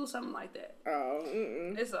 J Blue, something like that. Oh,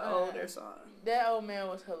 It's an older song. That old man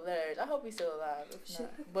was hilarious. I hope he's still alive. If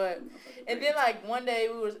not. But and then like one day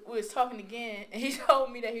we was talking again, and he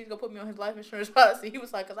told me that he was gonna put me on his life insurance policy. He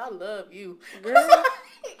was like, "Cause I love you, girl.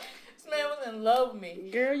 This man was in love with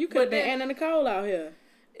me. Girl, you could have been Anna Nicole out here.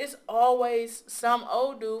 It's always some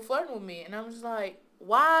old dude flirting with me, and I'm just like,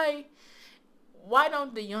 why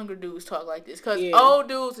don't the younger dudes talk like this? Cause old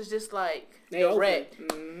dudes is just like direct.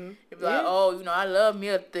 They be like, oh, you know, I love me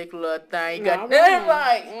a thick little thing. All They're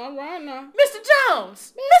like, all right now. Mr.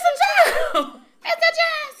 Jones, Mr. Jones. Mr.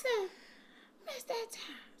 Johnson. Mr.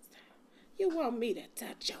 Johnson. You want me to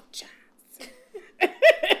touch your Johnson.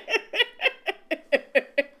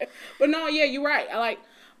 But no, yeah, you're right. I like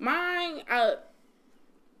mine,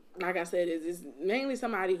 like I said, is mainly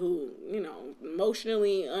somebody who, you know,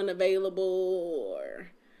 emotionally unavailable or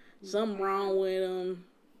something wrong with them.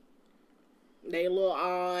 They a little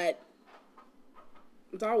odd.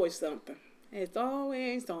 It's always something. It's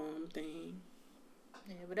always something.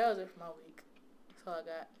 Yeah, but that was it for my week. That's all I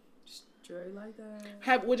got. Straight like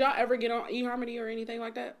that. Would y'all ever get on eHarmony or anything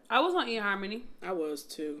like that? I was on eHarmony. I was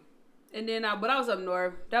too. And then, but I was up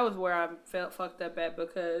north. That was where I felt fucked up at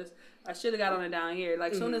because I should have got on it down here.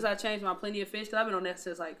 Like, soon as I changed my Plenty of Fish, because I've been on that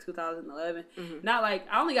since, like, 2011. Not, like,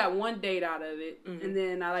 I only got one date out of it. And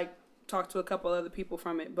then I, like, talked to a couple other people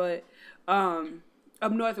from it. But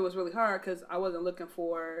up north, it was really hard because I wasn't looking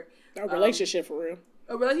for... A relationship for real.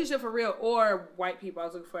 A relationship for real or white people. I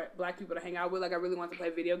was looking for black people to hang out with. Like, I really wanted to play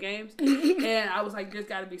video games. And I was like, there's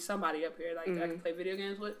got to be somebody up here, like, I can play video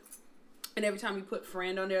games with. And every time you put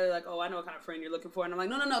friend on there, they're like, oh, I know what kind of friend you're looking for. And I'm like,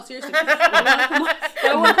 no, seriously.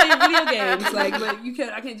 I want to play video games. Like,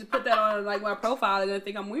 but I can't just put that on, like, my profile. They're going to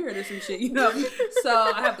think I'm weird or some shit, you know?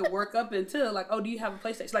 So I have to work up until, like, oh, do you have a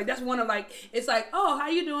PlayStation? Like, that's one of, like, it's like, oh, how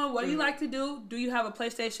you doing? What do you like to do? Do you have a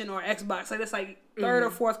PlayStation or Xbox? Like, that's, like, third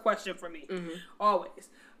or fourth question for me. Always.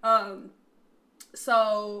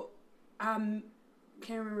 So,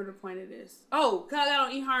 can't remember the point of this. Oh, cause I got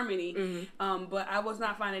on eHarmony, but I was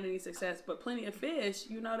not finding any success. But Plenty of Fish,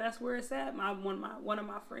 you know, that's where it's at. One of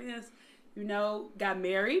my friends, you know, got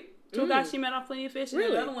married to a guy she met on Plenty of Fish. Really?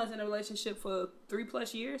 And the other one's in a relationship for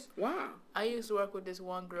 3+ years. Wow. I used to work with this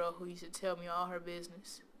one girl who used to tell me all her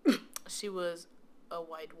business. She was a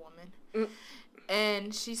white woman.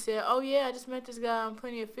 And she said, oh, yeah, I just met this guy on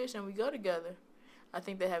Plenty of Fish, and we go together. I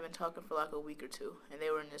think they have been talking for like a week or two, and they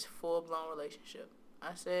were in this full-blown relationship.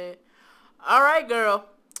 I said, all right, girl.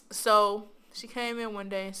 So she came in one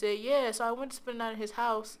day and said, yeah, so I went to spend the night at his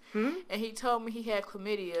house, and he told me he had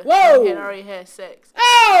chlamydia. Whoa! And had already had sex.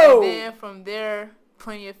 Oh! And then from there,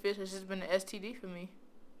 Plenty of Fish has just been an STD for me.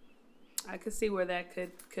 I could see where that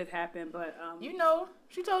could happen, but You know,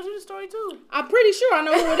 she told you the story, too. I'm pretty sure I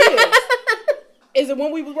know who it is. Is it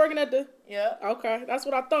when we was working at the? Yeah. Okay, that's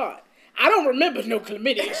what I thought. I don't remember no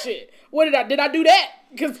chlamydia shit. What did I do that?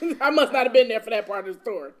 Because I must not have been there for that part of the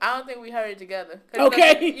story. I don't think we heard it together.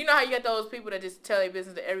 Okay. You know how you got those people that just tell their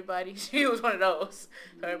business to everybody? She was one of those.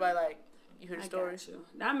 So everybody like, you heard the story?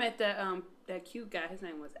 I met that cute guy. His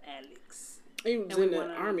name was Alex. He was in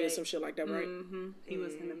the army or some shit like that, right? Mm-hmm. He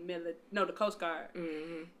was in the military. No, the Coast Guard.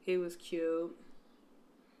 Mm-hmm. He was cute.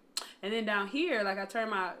 And then down here, like I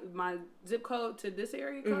turned my zip code to this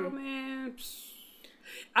area code, man.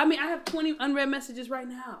 I mean, I have 20 unread messages right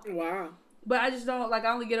now. Wow. But I just don't, like,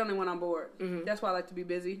 I only get on it when I'm bored. Mm-hmm. That's why I like to be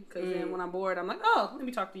busy. Because then when I'm bored, I'm like, oh, let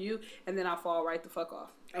me talk to you. And then I fall right the fuck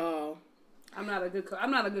off. Oh. I'm not a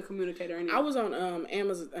good communicator anyway. I was on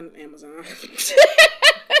Amazon.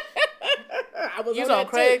 I was on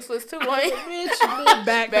Craigslist too, right? Bitch,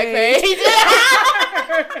 back page.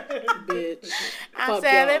 Bitch. I'm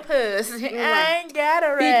selling pussy. I ain't got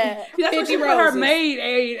a rat. That's what she put her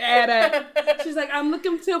maid ad at. She's like, I'm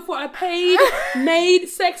looking for a paid maid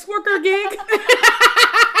sex worker gig.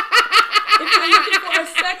 If you're looking for a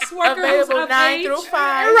sex worker available who's 9 through 5.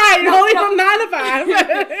 Right, only from 9 to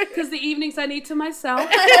 5. Because the evenings I need to myself.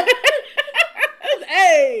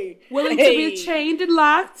 Hey. Willing to be chained and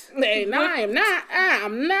locked. Hey, no, I'm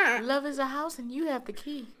not. Love is a house and you have the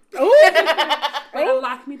key. But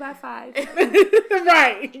unlock me by 5.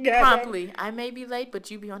 Right. Promptly. I may be late, but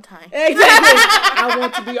you be on time. Exactly. I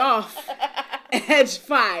want to be off at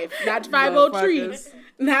 5, not 5:03.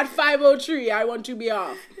 Not 5:03. I want to be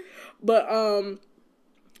off. But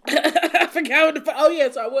I forgot what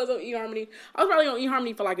so I was on eHarmony. I was probably on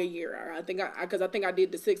eHarmony for like a year. I think I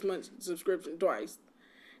did the 6 month subscription twice.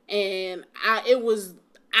 And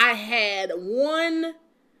I had one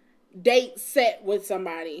date set with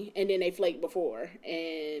somebody and then they flaked before.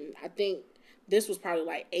 And I think this was probably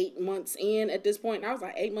like 8 months in at this point. And I was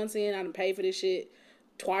like 8 months in, I done paid for this shit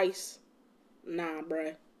twice. Nah,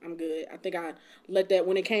 bruh. I'm good. I think I let that,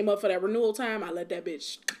 when it came up for that renewal time, I let that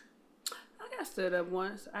bitch. I got stood up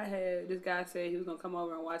once. I had this guy say he was going to come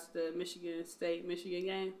over and watch the Michigan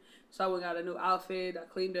game. So I went got a new outfit. I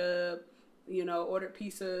cleaned up, ordered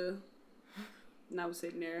pizza. And I was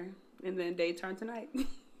sitting there. And then day turned to night.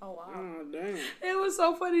 Oh, wow. Oh, damn. It was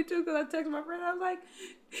so funny, too, because I texted my friend. I was like,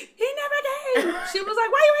 he never came. She was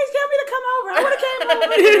like, why you always tell me to come over? I would have came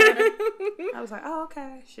over. I was like, oh,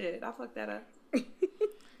 okay. Shit, I fucked that up.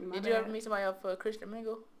 Did you ever meet somebody up for a Christian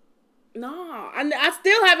mingle? No, I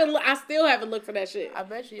still haven't looked for that shit. I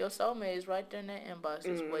bet you your soulmate is right there in that inbox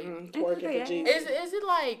just waiting. Twerking for Jesus. Is it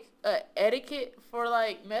like etiquette for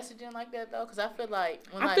like messaging like that though? Because I feel like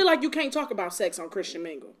I feel like you can't talk about sex on Christian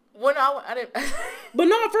Mingle. When I didn't. But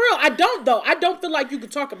no, for real, I don't though. I don't feel like you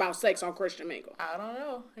could talk about sex on Christian Mingle. I don't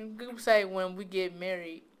know. You say when we get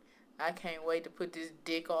married, I can't wait to put this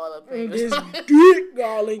dick all up in this your dick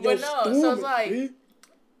all in your But no, stomach, so it's like. bitch.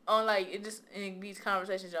 On like it just in these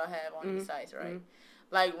conversations y'all have on these sites, right?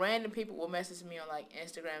 Like random people will message me on like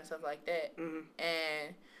Instagram and stuff like that,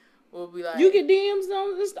 and we'll be like, "You get DMs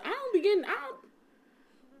on this? I don't be getting.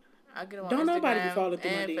 I get them on don't Instagram nobody be falling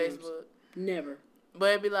through my and DMs. Facebook. Never. But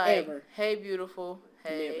it'd be like, Ever. "Hey, beautiful.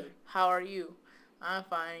 Hey, Never. how are you? I'm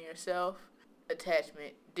fine. Yourself?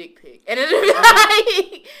 Attachment, dick pic, and it'd be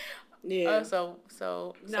like, yeah. So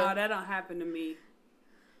No, that don't happen to me.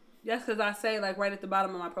 That's because I say, like, right at the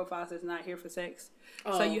bottom of my profile says not here for sex.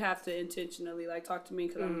 Oh. So you have to intentionally, like, talk to me.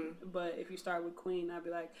 But if you start with Queen, I'd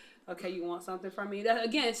be like, okay, you want something from me? That,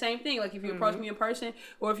 again, same thing. Like, if you approach me in person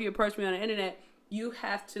or if you approach me on the internet, you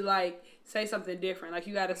have to, like, say something different. Like,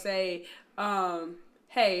 you got to say,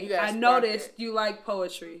 hey, I noticed you like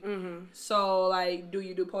poetry. So, like, do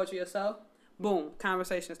you do poetry yourself? Boom,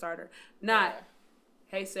 conversation starter. Not...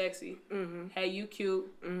 Hey, sexy. Hey, you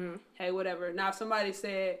cute. Hey, whatever. Now, if somebody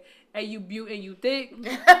said, hey, you beaut and you thick,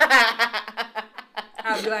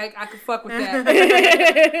 I'd be like, I could fuck with that.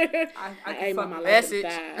 I can fuck with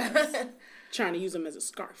that. Trying to use them as a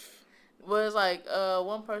scarf. Well, it's like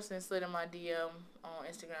one person slid in my DM on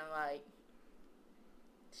Instagram, like,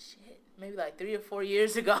 maybe like 3 or 4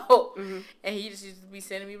 years ago, and he just used to be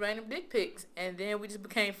sending me random dick pics, and then we just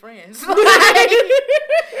became friends.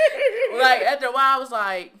 Like after a while, I was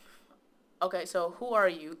like, okay, so who are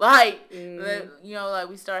you? Like, like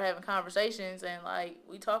we started having conversations, and like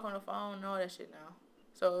we talk on the phone and all that shit now.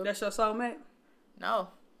 So that's your soulmate? No,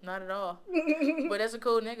 not at all. But that's a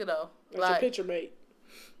cool nigga though. That's like, your picture mate.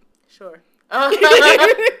 Sure.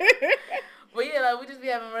 But yeah, like we just be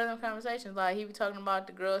having random conversations. Like he be talking about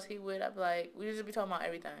the girls he with. I be like, we just be talking about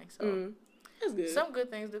everything. So that's good. Some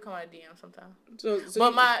good things do come out of DM sometimes. So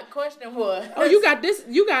but my question was, you got this?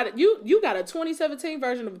 You got it. You got a 2017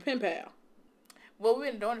 version of a pen pal. Well,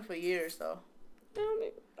 we've been doing it for years though.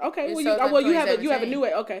 Okay, It well, starts like you have a 2017. new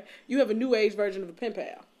age. Okay, you have a new age version of a pen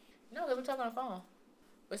pal. No, because we're talking on the phone.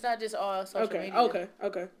 It's not just all social media.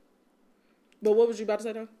 Okay. But what was you about to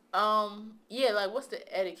say though? Yeah, like what's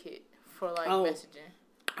the etiquette for like messaging?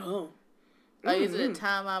 Oh. Like, is it a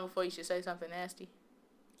timeline before you should say something nasty?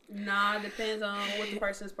 Nah, it depends on what the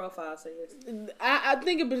person's profile says. I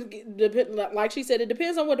think it depends. Like she said, it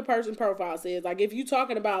depends on what the person's profile says. Like if you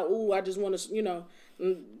talking about, ooh, I just want to,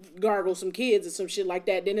 gargle some kids or some shit like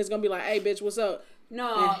that, then it's gonna be like, hey, bitch, what's up?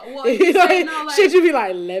 No, well, you say, should you be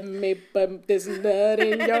like, let me put this nut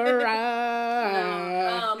in your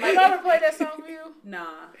eye? Have I ever played that song for you? Nah.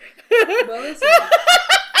 But listen.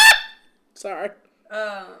 Sorry.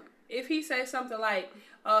 If he says something like,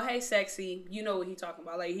 "Oh, hey, sexy," you know what he talking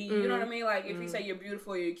about. Like you know what I mean. Like if he say you're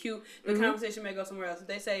beautiful, you're cute, the conversation may go somewhere else. If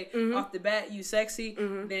they say off the bat you sexy,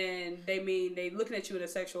 then they mean they looking at you in a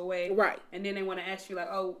sexual way, right? And then they want to ask you like,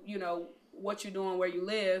 "Oh, what you doing, where you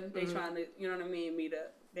live?" They trying to, you know what I mean, meet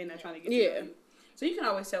up. They not trying to get to know you. So you can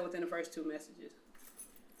always tell within the first 2 messages.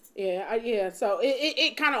 Yeah. So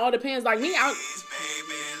it kind of all depends. Like me, Baby,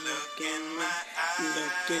 look in my eye.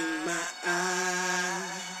 Look in my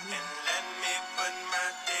eye. And let me put my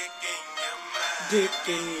dick in your mouth. Dick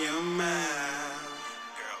in your mouth.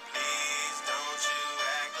 Girl, please don't you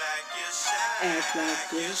act like you're shy. Act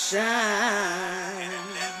like you're shy.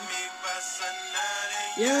 Let me bust a nut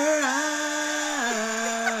in Your eye.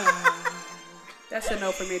 That's a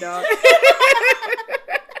no for me, dog.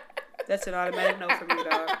 That's an automatic no for me,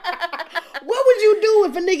 dog. What would you do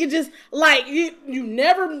if a nigga just like you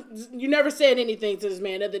never said anything to this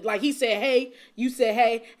man? Like he said hey, you said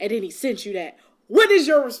hey, and then he sent you that. What is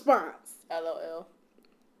your response? LOL.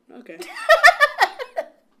 Okay.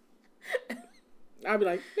 I'd be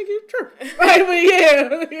like, nigga, you tripping. Like, but yeah,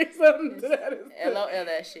 something to that. LOL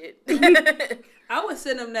that shit. I would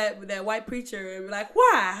send him that white preacher and be like,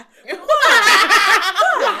 why? I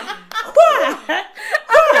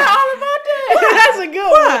forgot all about that. That's a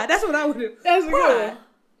good one. That's what I would do. That's a good one.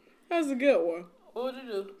 That's a good one. What would you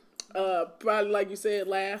do? Probably like you said,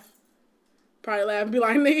 laugh. Probably laugh and be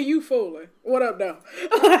like, nigga, you fooling. What up, though?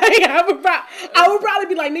 Like, I would probably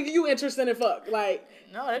be like, nigga, you interested in fuck. Like,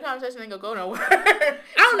 no, that conversation ain't gonna go nowhere. I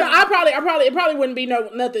don't know. It probably wouldn't be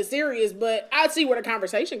nothing serious, but I'd see where the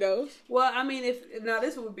conversation goes. Well, I mean,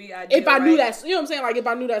 this would be ideal. If I knew that, you know what I'm saying? Like, if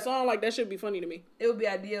I knew that song, like, that should be funny to me. It would be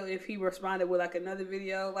ideal if he responded with like another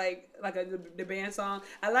video, like the band song.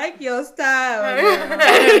 I like your style, and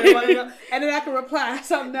then I can reply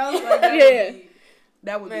something else. Like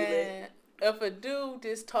that would be lit. If a dude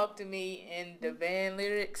just talked to me in the band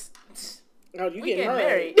lyrics, Oh, you we getting get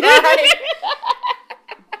married.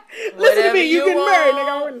 Listen to me, you getting married,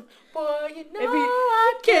 nigga. Boy, you know If he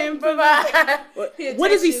I can provide. What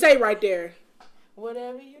does he say right there?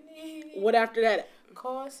 Whatever you need. What after that?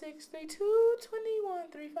 Call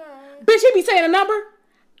 632-2135. Bitch, he be saying a number?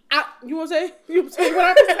 You want to say? You want to say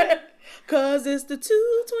what I say? Cause it's the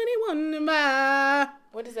 221 in my...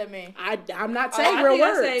 What does that mean? I'm not saying real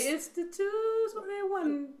words. I say it's the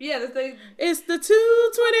 221. Yeah, that's the... It's the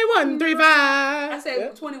 221-35. I say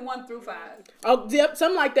 21 through 5. Oh, yep,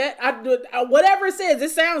 something like that. Whatever it says,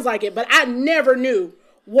 it sounds like it, but I never knew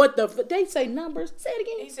what the... They say numbers. Say it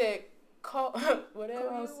again. He said, call... whatever you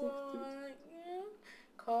want. Yeah.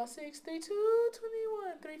 Call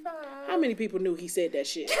 632-2135. How many people knew he said that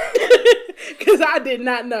shit? Because I did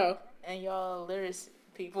not know. And y'all lyric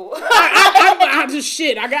people. I just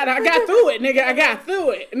shit. I got through it, nigga. I got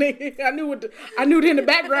through it, nigga. I knew it in the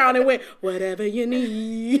background and went, whatever you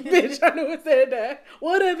need, bitch. I knew it said that.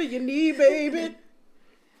 Whatever you need, baby.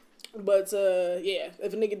 But yeah,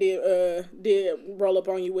 if a nigga did roll up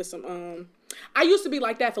on you with some I used to be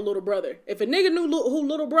like that for Little Brother. If a nigga knew who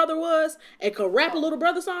Little Brother was and could rap a Little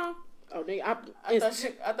Brother song. Oh, nigga, I thought you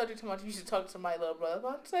talking about you should talk to somebody, little brother.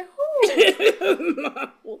 I'm say who?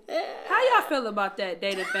 How y'all feel about that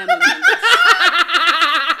dating family members?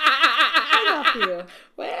 How y'all feel?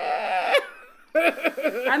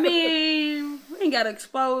 I mean, we ain't gotta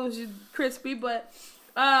expose you, crispy, but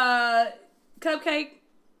Cupcake.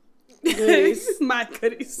 Goodies. My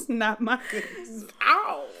goodies, not my goodies.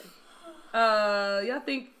 Ow. Y'all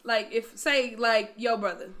think like if say like your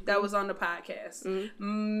brother that was on the podcast,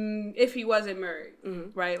 if he wasn't married,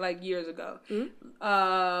 right, like years ago,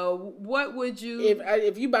 what would you?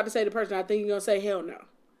 If you about to say the person, I think you're gonna say hell no,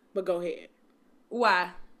 but go ahead.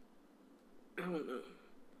 Why? I don't know.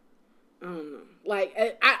 Like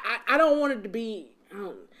I don't want it to be.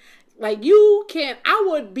 Like you can't. I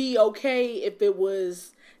would be okay if it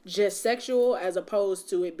was just sexual as opposed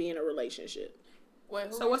to it being a relationship.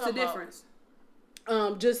 Wait, so what's the difference?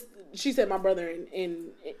 Just she said my brother and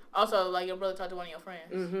Also, like your brother talked to one of your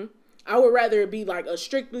friends. mm-hmm. I would rather it be like a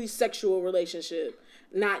strictly sexual relationship,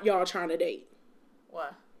 not y'all trying to date. Why?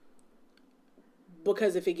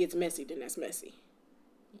 Because if it gets messy, then that's messy.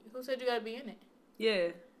 Who said you gotta be in it? Yeah.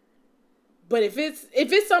 But if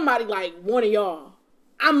it's somebody like one of y'all,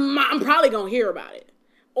 I'm probably gonna hear about it,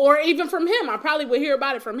 or even from him. I probably would hear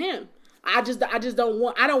about it from him. I just don't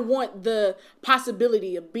want the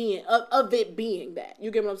possibility of it being that.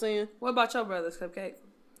 You get what I'm saying? What about your brothers, Cupcake?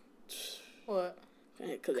 What?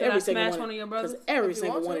 Because Could I smash one of your brothers? Every If you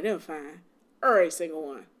single want one to. of them fine. Every single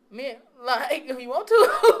one. Me, like, if you want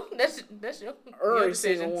to, that's your Every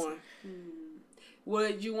decisions. single one.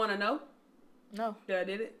 Would you want to know No, that I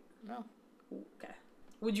did it? no. Okay.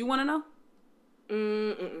 Would you want to know?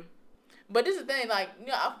 Mm-mm. But this is the thing, like,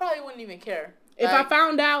 I probably wouldn't even care. If I Like,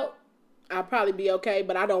 found out, I'd probably be okay.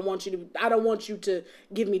 But I don't want you to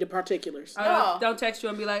give me the particulars. I No. don't text you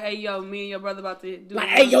and be like, hey, yo, me and your brother about to do Like,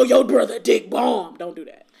 this. hey, your brother dick bomb. Don't do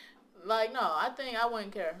that. Like, no, I think I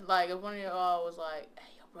wouldn't care. Like, if one of y'all was like,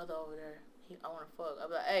 hey, your brother over there, I want to fuck. I'd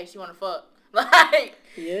be like, hey, she want to fuck. Like,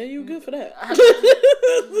 Yeah, you good for that.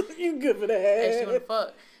 You good for that. hey, she want to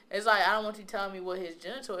fuck. It's like, I don't want you telling me what his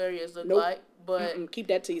genital areas look Nope. like, but Mm-mm, keep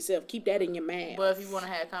that to yourself. Keep that in your mind. but if you want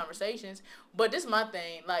to have conversations. But this is my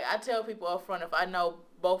thing. Like, I tell people up front, if I know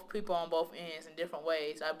both people on both ends in different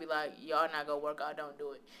ways, I'd be like, y'all not going to work out, don't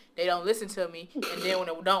do it. They don't listen to me, and then when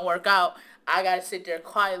it don't work out, I got to sit there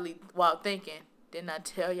quietly while thinking, didn't I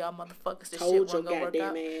tell y'all motherfuckers this shit Told your wasn't going to work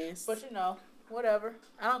out? goddamn ass. But, whatever.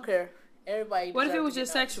 I don't care. Everybody What if it deserves was to get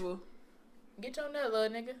just nuts. sexual? Get your nut,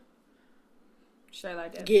 little nigga. Straight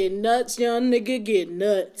like that. Get nuts, young nigga. Get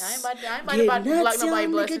nuts. I ain't about Get to block nuts, nobody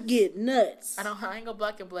young blessings. nigga. Get nuts. I ain't gonna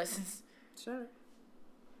block your blessings. Sure.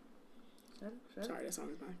 Sorry, that song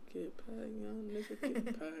is mine. Get paid, young nigga.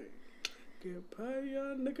 Get paid. Get paid,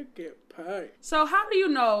 young nigga. Get paid. So how do you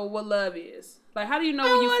know what love is? Like, how do you know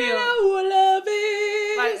when you feel... know what love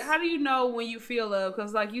is. Like, how do you know when you feel love?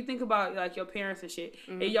 Because, like, you think about, like, your parents and shit.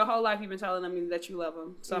 And your whole life you've been telling them that you love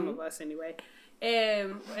them. Some of us, anyway.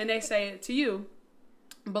 And they say it to you.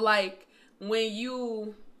 But, like, when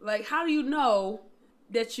you... Like, how do you know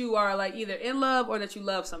that you are, like, either in love or that you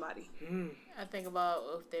love somebody? I think about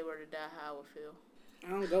if they were to die, how I would feel. I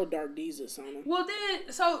don't go dark Jesus on them. Well,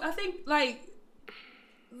 then... So, I think, like,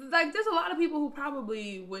 there's a lot of people who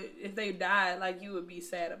probably would... If they died, like, you would be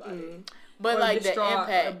sad about it. But, Or like, the distraught or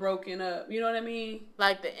impact. broken up. You know what I mean?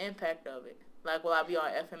 Like, the impact of it. Like, will I be on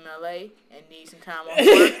FMLA and need some time off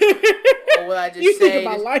work? Or will I just You say think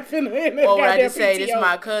about this, life in the or will I goddamn just say this is PTO.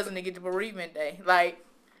 my cousin to get the bereavement day? Like,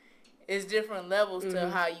 it's different levels to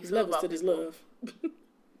how you feel Levels about to this people. love.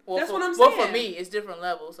 Well, That's for, what I'm well, for saying. me, it's different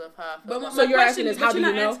levels of how I feel. But about So my you're question asking is, how but do you're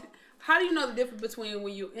you not know? how do you know the difference between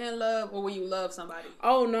when you're in love or when you love somebody?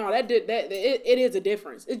 Oh no, it is a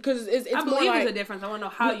difference because it's I more believe like, there's a difference. I want to know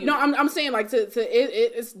how you. No, know. I'm saying like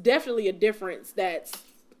it's definitely a difference that's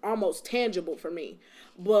almost tangible for me.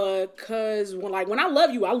 Because when I love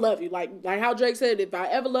you, I love you. Like how Drake said, if I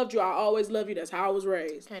ever loved you, I always love you. That's how I was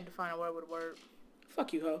raised. Can't define a word with a word.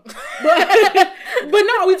 Fuck you, ho. But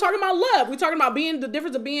no, we talking about love. We talking about being the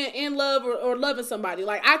difference of being in love or loving somebody.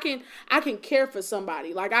 Like I can care for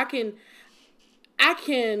somebody. Like I can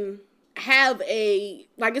have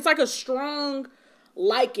it's like a strong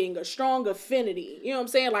liking, a strong affinity. You know what I'm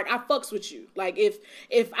saying? Like I fucks with you. Like if I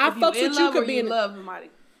If fucks in with you, love could or be you in love somebody.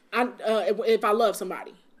 if I love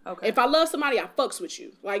somebody. Okay. If I love somebody, I fucks with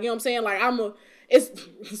you. Like, you know what I'm saying? Like, it's,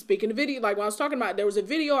 speaking of video, like when I was talking about, there was a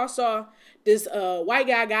video I saw, this white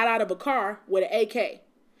guy got out of a car with an AK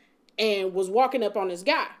and was walking up on this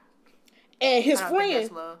guy. And his I don't think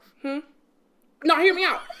friend, that's love. no, hear me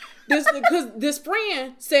out. Because this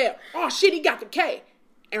friend said, oh shit, he got the K,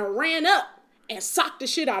 and ran up and socked the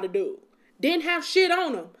shit out of dude. Didn't have shit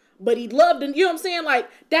on him. But he loved him. You know what I'm saying? Like,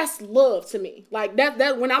 that's love to me. Like,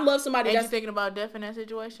 that when I love somebody, And you that's... thinking about death in that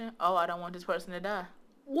situation? Oh, I don't want this person to die.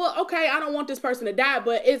 Well, okay, I don't want this person to die,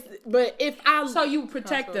 but if I... So you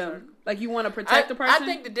protect so them, sorry. like you want to protect the person. I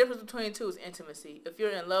think the difference between the two is intimacy. If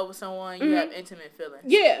you're in love with someone, you have intimate feelings.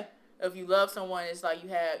 Yeah. If you love someone, it's like you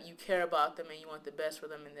care about them and you want the best for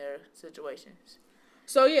them in their situations.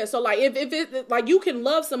 So, yeah, so, like, if it... Like, you can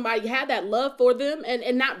love somebody, have that love for them,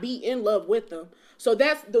 and not be in love with them. So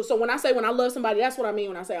so when I say when I love somebody, that's what I mean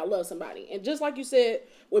when I say I love somebody. And just like you said,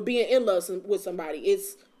 with being in love with somebody,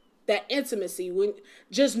 it's that intimacy. When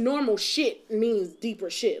just normal shit means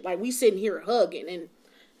deeper shit. Like we sitting here hugging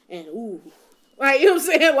and ooh, like you know what I'm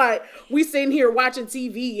saying. Like we sitting here watching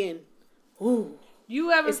TV and ooh.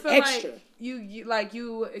 You ever It's feel extra. like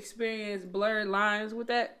you experience blurred lines with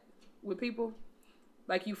that with people?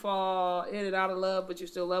 Like you fall in and out of love, but you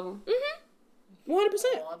still love them? 100%.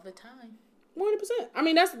 All the time. 100%. I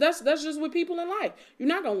mean, that's just with people in life. You're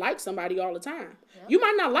not gonna like somebody all the time. You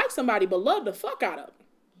might not like somebody, but love the fuck out of them.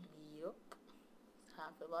 Yep. That's how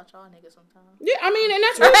I feel about y'all niggas sometimes. Yeah, I mean, and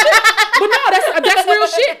that's real shit. But no, that's real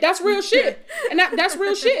shit. That's real shit. And that's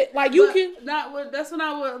real shit. Like you can. That's when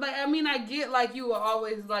I would like. I mean, I get like you will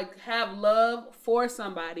always like have love for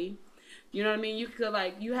somebody. You know what I mean? You could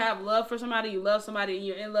like you have love for somebody, you love somebody, and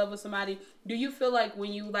you're in love with somebody. Do you feel like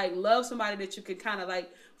when you like love somebody that you could kind of like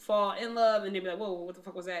fall in love and then be like, whoa, what the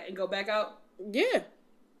fuck was that, and go back out? Yeah.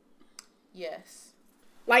 Yes.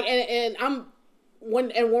 Like and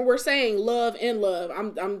when we're saying love and love,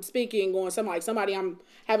 I'm speaking on somebody I'm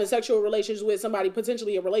having sexual relations with, somebody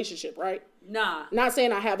potentially a relationship, right? Nah. Not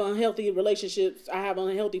saying I have unhealthy relationships. I have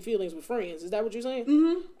unhealthy feelings with friends. Is that what you're saying?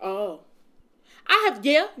 Mm-hmm. Oh. I have,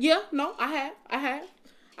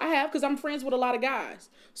 I have, because I'm friends with a lot of guys.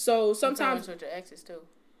 So sometimes with your exes too.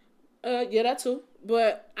 Yeah, that too.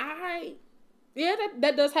 But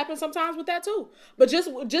that does happen sometimes with that too. But just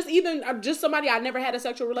somebody I never had a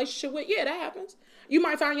sexual relationship with, yeah, that happens. You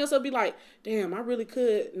might find yourself be like, damn, I really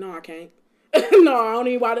could. No, I can't. No, I don't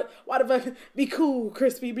even. Why the fuck? Be cool,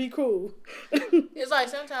 Crispy. Be cool. It's like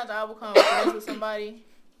sometimes I will become friends with somebody.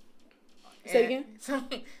 Say again?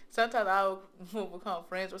 Sometimes I will become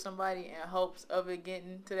friends with somebody in hopes of it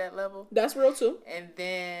getting to that level. That's real too. And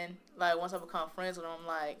then, like, once I become friends with them, I'm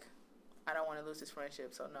like, I don't want to lose this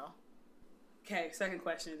friendship, so no. Okay, second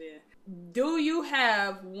question then. Do you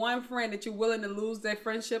have one friend that you're willing to lose their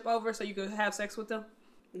friendship over so you could have sex with them?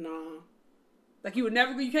 No. Like you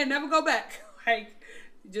can't never go back. Like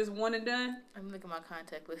just one and done. Let me look at my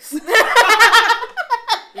contact list.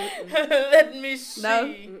 Let me see. No.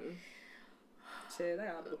 Mm-mm. Shit,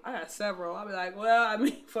 I got several. I'll be like, well, I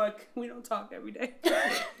mean, fuck, we don't talk every day.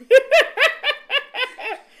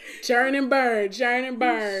 Churn and burn. Shit.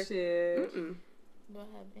 Mm-mm. Do I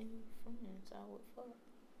have any friends I would fuck?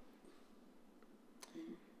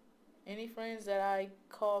 Any friends that I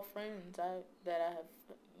call friends that I have.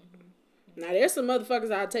 Now, there's some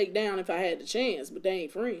motherfuckers I'd take down if I had the chance, but they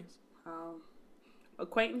ain't friends.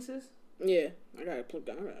 Acquaintances? Yeah. I gotta play.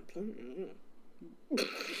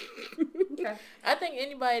 Okay. I think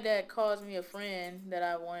anybody that calls me a friend that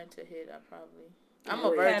I wanted to hit, I'm a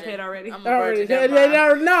virgin. Have hit already. I'm a virgin. Never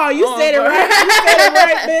mind. No, you said it right. You said it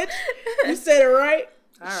right, bitch. You said it right.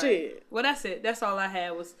 All right. Shit. Well, that's it. That's all I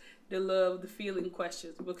had was the love, the feeling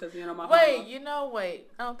questions because, my Wait.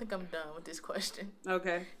 I don't think I'm done with this question.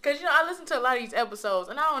 Okay. Because, I listen to a lot of these episodes,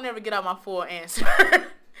 and I don't ever get out my full answer.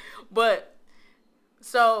 But,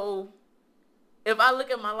 so, if I look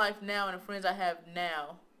at my life now and the friends I have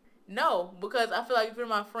now, no. Because I feel like if you're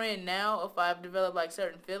my friend now, if I've developed, like,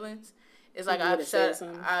 certain feelings, it's like I've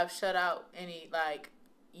shut out any, like,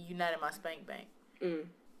 united my spank bank. Mm.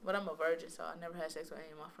 But I'm a virgin, so I never had sex with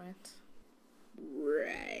any of my friends.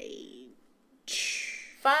 Right.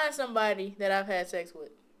 Find somebody that I've had sex with.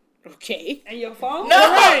 Okay. And your phone? No.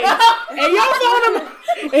 Right. And your phone number.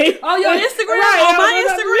 Oh, your Instagram? Right. On my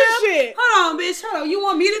Instagram? Shit. Hold on, bitch. Hold on. You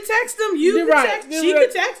want me to text them? You can Right. text. She can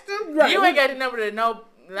text them. Right. You ain't got the number to know.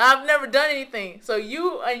 I've never done anything. So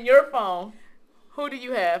you on your phone, who do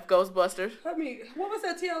you have, Ghostbusters? What was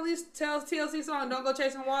that TLC song? Don't Go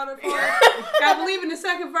Chasing Waterfalls. I believe in the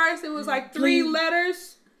second verse, it was like 3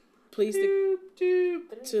 letters. Please stick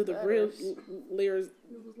to the real lyrics.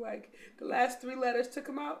 It was like the last 3 letters took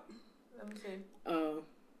him out. Let me see. Oh.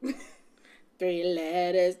 3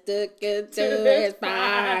 letters took it to his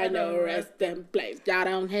final resting place. Y'all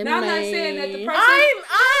don't have Now I'm not saying that the person.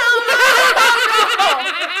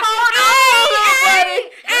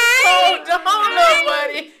 Hold on,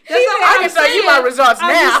 buddy. That's all I can show you my results now.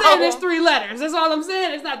 I'm just saying there's 3 letters. That's all I'm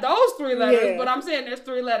saying. It's not those 3 letters, Yeah. but I'm saying there's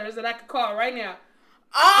 3 letters that I could call right now.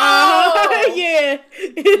 Oh, yeah.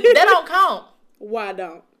 that don't count. Why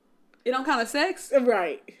don't? It don't count as sex?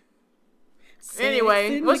 Right.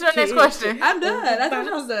 Anyway, what's your next question? I'm done. I thought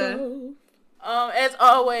I was done. As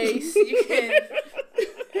always, you can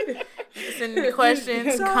send me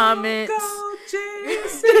questions, comments.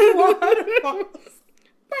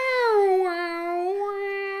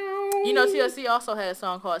 TLC also had a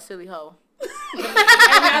song called Silly Ho. And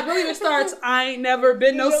I believe it starts, I ain't never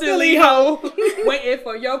been no silly hoe. Waiting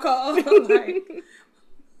for your call. Like,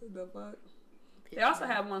 the fuck? They also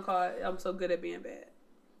have one called I'm So Good at Being Bad.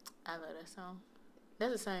 I love that song.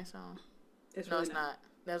 That's the same song. It's No, really it's not.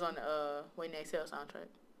 That's on the Waiting to Exhale soundtrack.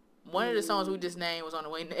 One of the songs we just named was on the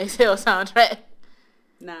Waiting to Exhale soundtrack.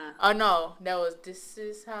 Nah. Oh, no. That was This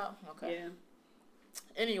Is How. Okay. Yeah.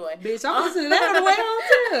 Anyway. Bitch, I'm listening to that on the way home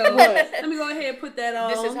too. What? Let me go ahead and put that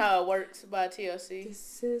on. This Is How It Works by TLC.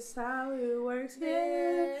 This is how it works,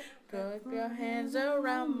 yeah. Put your hands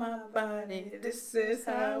around my body. This is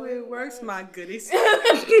how it works, my goodies.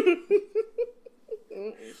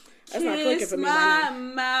 That's not clicking for me my right now.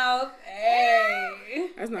 mouth, hey.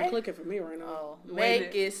 That's not clicking for me right now. Oh, Wait a make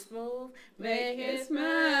minute. it smooth, make it smooth.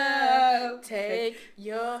 smooth. Take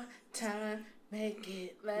your time, make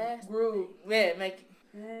it last. Groove. Yeah, make it.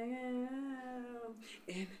 In,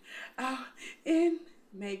 out, in,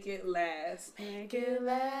 make it last. Make it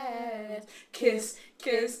last. Kiss,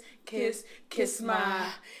 kiss, kiss, kiss my,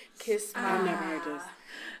 kiss my. I've never heard this.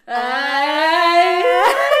 I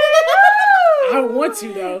I want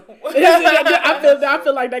to though. I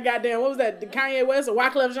feel like that goddamn, what was that? The Kanye West or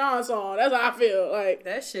Wyclef Jean song. That's how I feel. Like,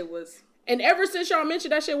 That shit was and ever since y'all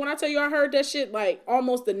mentioned that shit, when I tell you I heard that shit like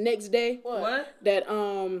almost the next day. what? That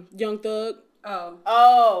Young Thug.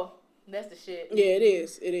 Oh, that's the shit. Yeah, it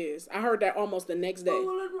is. It is. I heard that almost the next day.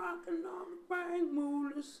 Moolin' rockin' on the brain,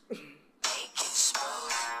 moolers.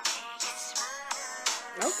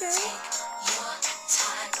 Okay.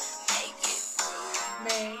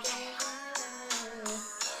 Make it.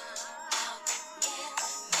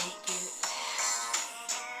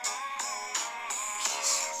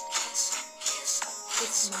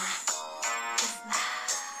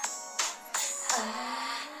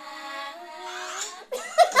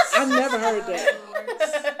 I never heard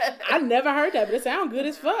that. I never heard that, but it sounds good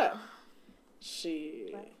as fuck.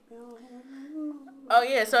 Shit. Oh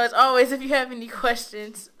yeah, so as always, if you have any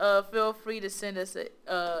questions, feel free to send us an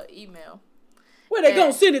email Where they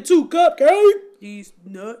gonna send it to, Cupcake? These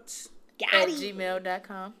nuts. at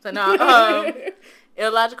gmail.com. So no,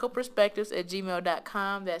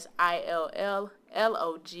 illogicalperspectives@gmail.com. That's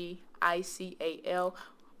ILLLOGICAL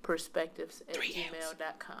perspectives at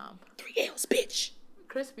gmail.com. 3 L's, bitch.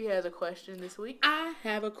 Crispy has a question this week. I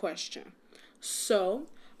have a question. So,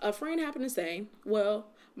 a friend happened to say, well,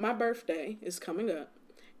 my birthday is coming up,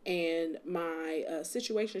 and my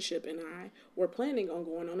situationship and I were planning on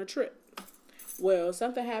going on a trip. Well,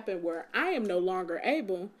 something happened where I am no longer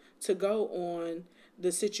able to go on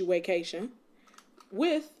the situacation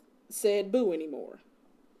with said boo anymore.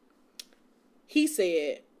 He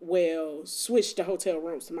said, well, switch the hotel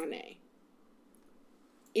rooms to my name.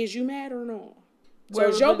 Is you mad or no? So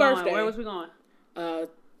it's your birthday. Where was we going?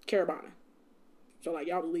 Carabana. So like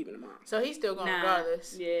y'all be leaving tomorrow. So he's still going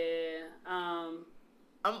regardless. Yeah. I'm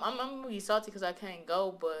gonna be salty because I can't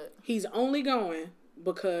go, but He's only going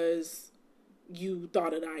because you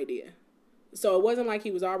thought of the idea. So it wasn't like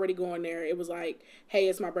he was already going there. It was like, hey,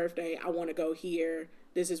 it's my birthday. I want to go here.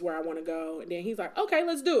 This is where I want to go. And then he's like, okay,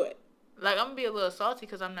 let's do it. like I'm gonna be a little salty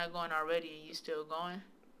because I'm not going already and you still going.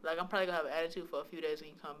 Like I'm probably gonna have an attitude for a few days when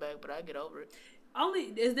you come back, but I get over it.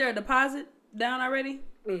 Is there a deposit down already?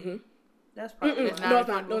 Mm-hmm. That's probably It's why. No, it's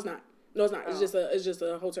not. No, it's not. No, it's not. Oh. It's just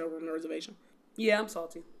a hotel room reservation. Yeah, I'm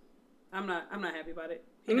salty. I'm not happy about it.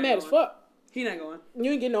 He I'm not mad as going. fuck. He not going.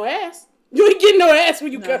 You ain't getting no ass. You ain't getting no ass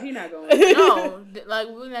when you No, come. he not going. No, like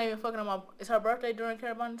we're not even fucking on my. It's her birthday during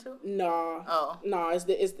Carabana too. Nah. Oh. Nah,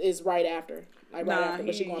 it's right after. Like right Nah, after.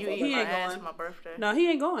 But she going You for a eat he my ain't birthday. ass going. for my birthday. No, he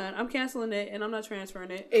ain't going. I'm canceling it, and I'm not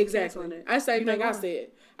transferring it. I'm Exactly. canceling it. I same He not thing I going. said.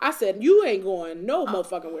 I said you ain't going no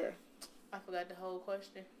motherfucking where. I forgot the whole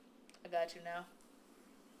question. I got you now.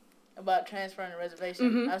 About transferring the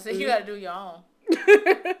reservation. I said you gotta do your own.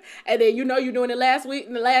 And then you know you doing it last week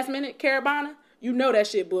in the last minute, Carabana. You know that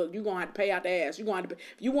shit booked. You gonna have to pay out the ass. You gonna have to pay.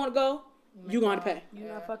 If you want to go, you gonna have to pay. You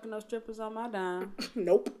not fucking no strippers on my dime.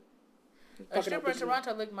 Nope. A stripper in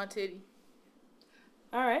Toronto licked my titty.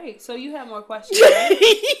 All right, so you have more questions. Right?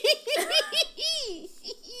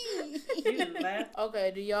 You just laugh.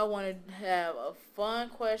 Okay, do y'all want to have a fun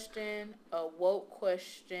question, a woke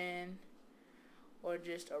question, or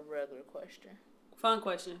just a regular question? Fun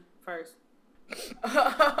question first.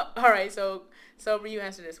 All right, so you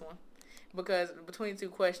answer this one. Because between two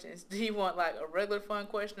questions, do you want like a regular fun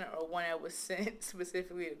question or one that was sent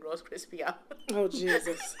specifically to gross Crispy out? Oh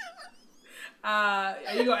Jesus. Are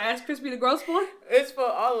you gonna ask Crispy the gross one? It's for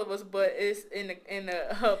all of us, but it's in the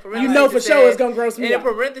parentheses. You know for it sure says- it's gonna gross me in out.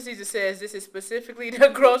 the parentheses, it says this is specifically to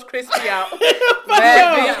gross Crispy out. Fuck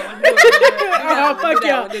Bad y'all. bitch. Oh, fuck Do that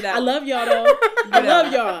y'all. one, do that I one. love y'all though. I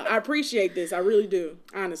love y'all. I appreciate this. I really do.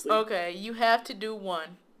 Honestly. Okay, you have to do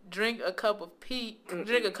one. Drink a cup of pee.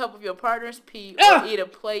 Drink a cup of your partner's pee, or Ah. eat a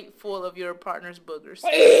plate full of your partner's boogers.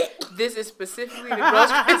 This is specifically the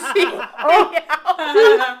gross Crispy.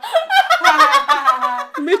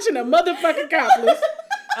 Mention a motherfucking accomplice.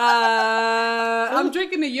 I'm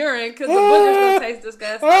drinking the urine because the boogers don't taste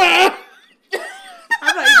disgusting. I'm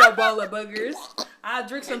not eating no bowl of boogers. I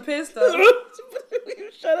drink some piss though.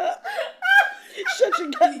 Shut up. Shut your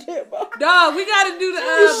goddamn mouth. Dog, we gotta do the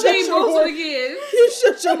shut bean your boozled whore- again. You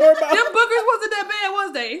shut your whore mouth. Them boogers wasn't that bad,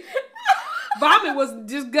 was they? Vomit was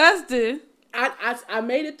disgusting. I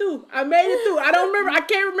made it through. I don't remember. I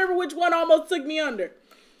can't remember which one almost took me under.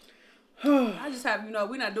 I just have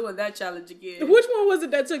we're not doing that challenge again. Which one was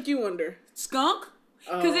it that took you under? Skunk?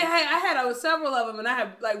 Because I had several of them, and I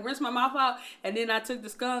had like rinsed my mouth out, and then I took the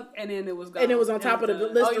skunk, and then it was gone. And it was on top of the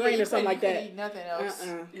done. Listerine or something like You that. couldn't eat nothing else.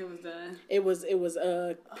 It was done. It was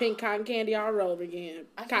pink cotton candy all over again.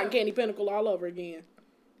 Cotton candy pinnacle all over again.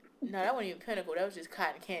 No, that wasn't even Pinnacle. That was just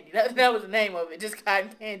cotton candy. That was the name of it. Just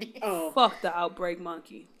cotton candy. Oh. Fuck the Outbreak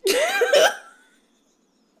Monkey.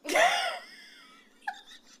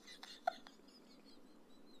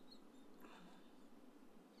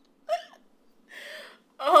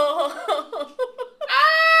 Oh.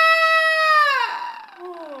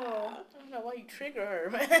 I don't know why you trigger her,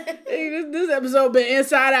 man. Hey, this episode been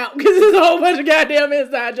inside out because there's a whole bunch of goddamn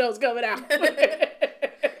inside jokes coming out.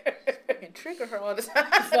 Fucking trigger her all the time.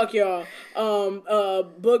 Fuck y'all.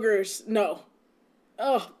 Boogers. No.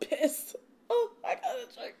 Oh, piss. Oh, I gotta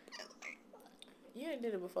check. You didn't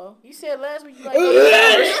did it before. You said last week you like.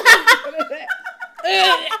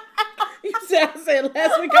 You said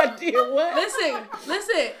last week I did what?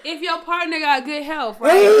 Listen. If your partner got good health,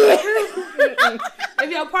 right?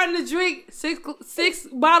 If your partner drink six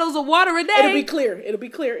bottles of water a day, It'll be clear. It'll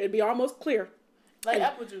be almost clear. Like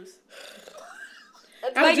apple juice.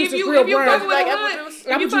 like juice if is you real fuck with brown. a Like hood, apple juice? if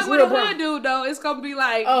Apple you juice fuck with real a brown. hood dude though, it's gonna be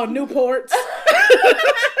like Oh, Newports.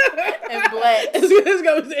 And black. It's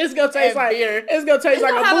gonna taste And like beer. it's gonna taste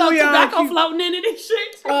like a have a bouillon tobacco cube. floating in it and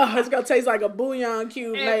shit. It's gonna taste like a bouillon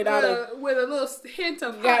cube And made out of with a little hint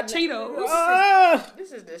of hot God- Cheetos.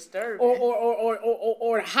 This is disturbing.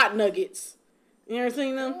 or the hot nuggets. You ever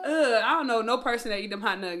seen them? I don't know no person that eat them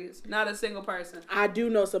hot nuggets. Not a single person. I do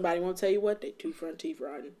know somebody. Want to tell you what? They two front teeth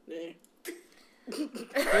rotten. Yeah.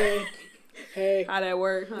 Hey. How that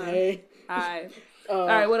work, huh? Hey. Alright.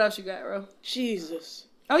 Alright, what else you got, bro? Jesus.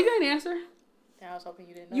 Oh, you ain't answer. I was hoping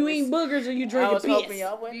you didn't know. You this. eating boogers or you I drinking was hoping piss?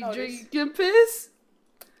 y'all wouldn't You know this. drinking piss?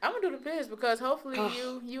 I'm gonna do the piss because hopefully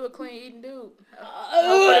you a clean eating dude.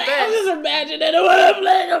 I just imagine that I want to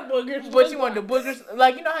play the boogers. But you want the boogers,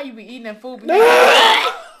 like you know how you be eating that food.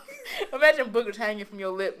 Imagine boogers hanging from your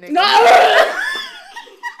lip, nigga. No!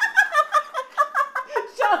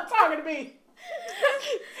 Stop talking to me.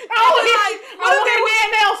 I want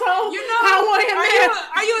him now, so You know, I want him there.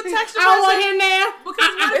 Are you a texture I want person? him there. Because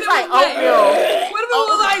what if It's it like was wet? oatmeal. What if it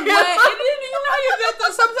was like wet? And then you know you get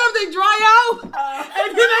the, sometimes they dry out, and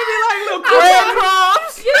then they be like little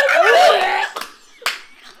Breadcrumbs.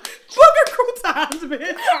 booger croutons,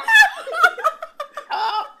 man.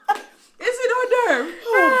 It's an hors d'oeuvre.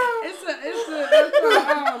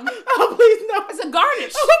 Oh, please no. It's a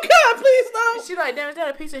garnish. Oh, God, please no. She like, damn, is that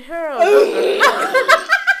a piece of hair?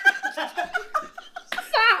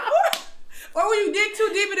 Or when you dig too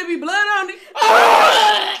deep and there be blood on it.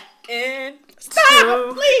 In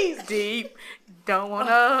Stop, please. deep, don't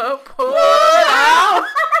wanna pull out.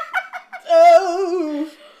 Oh,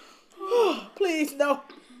 please no.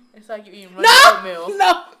 It's like you eating running oatmeal.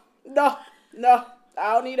 No.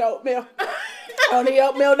 I don't need oatmeal. I don't need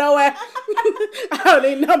oatmeal nowhere. I don't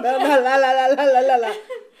need no milk. La.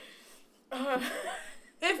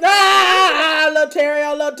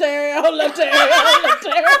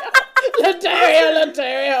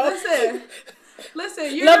 Lotario.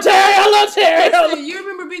 Listen. You Lotario. You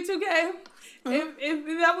remember B2K? If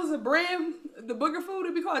that was a brand, the booger food,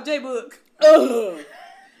 it'd be called J-Book. Ugh.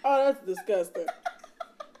 Oh, that's disgusting.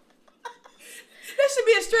 That should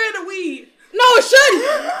be a strand of weed. No, it shouldn't.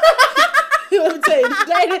 Let me tell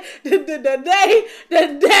you,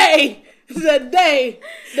 the day,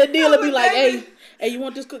 the dealer be like, hey, you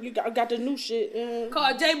want this cook? I got the new shit.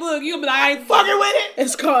 Called J-Book. You'll be like, I ain't fucking with it.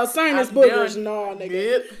 It's called sinus I'm boogers. done. No,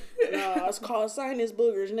 nigga. No, it's called sinus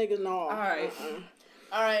boogers, niggas. No. All right.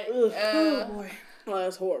 All right. Oh, boy. Oh,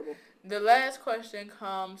 that's horrible. The last question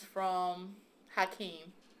comes from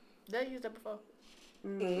Hakeem. Did I use that before?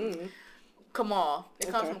 Mm-hmm. Kamal. It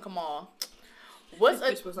comes Okay. from Kamal. What's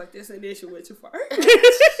This a bitch was like, this and this, she went too far.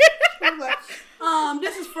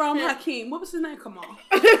 This is from Hakeem. What was his name? Come on.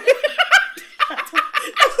 That's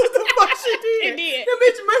what the fuck she did. It did. The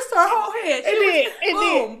bitch missed her whole head.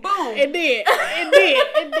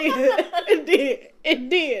 It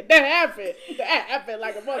did. That happened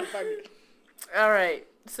like a motherfucker. All right.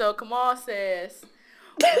 So Kamal says,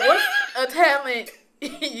 what's a talent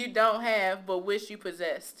you don't have but wish you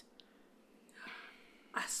possessed?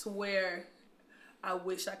 I swear, I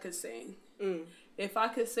wish I could sing. Mm. If I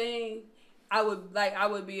could sing, I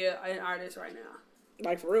would be an artist right now.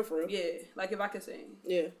 Like for real. Yeah, like if I could sing.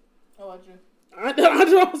 Yeah. How about you? I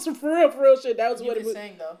know some for real shit. That was You what can it was.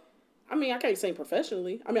 sing though. I mean, I can't sing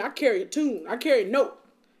professionally. I mean, I carry a tune. I carry a note.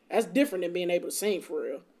 That's different than being able to sing for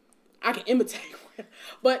real. I can imitate.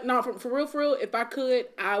 But no, for real, if I could,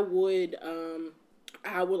 I would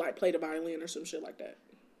like play the violin or some shit like that.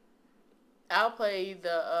 I'll play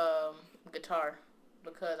the guitar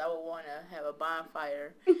because I would want to have a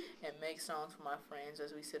bonfire and make songs for my friends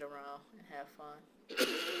as we sit around and have fun.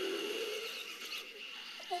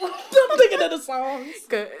 I'm thinking of the songs.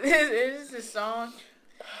 It's this song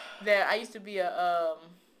that I used to be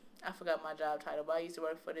I forgot my job title, but I used to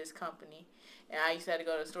work for this company. And I used to have to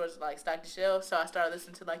go to the stores to, like, stock the shelves. So I started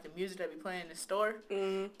listening to, like, the music that be playing in the store.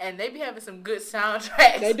 Mm-hmm. And they be having some good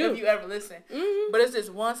soundtracks they do. if you ever listen. Mm-hmm. But it's this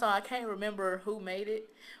one song. I can't remember who made it.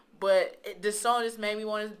 But this song just made me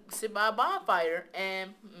want to sit by a bonfire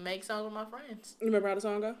and make songs with my friends. You remember how the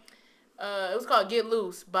song go? It was called Get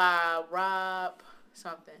Loose by Rob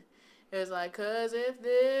something. It was like, 'cause if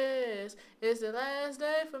this is the last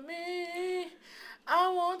day for me, I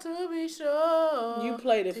want to be sure. You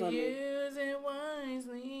played it to for me. use it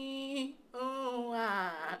wisely. Oh,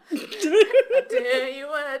 I tell you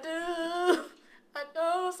what I do. I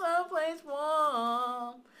go someplace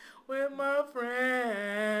warm with my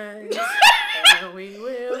friends. And we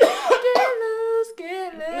will get loose,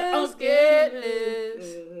 get loose, get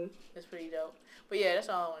loose. It's pretty dope. But yeah, that's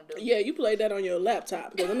all I want to do. Yeah, you played that on your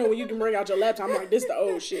laptop. Because I know when you can bring out your laptop, I'm like, this the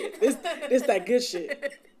old shit. This that good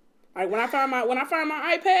shit. Like when I find my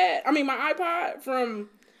iPod from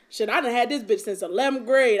shit, I done had this bitch since 11th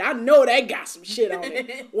grade. I know that got some shit on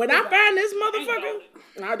it. When I find this motherfucker,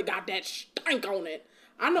 I already got that stank on it.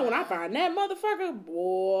 I know when I find that motherfucker,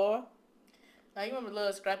 boy. Like, you remember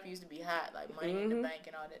Lil Scrappy used to be hot, like Money in the Bank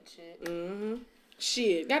and all that shit. Mm-hmm.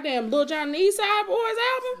 Shit, goddamn Lil Jon and the East Side Boys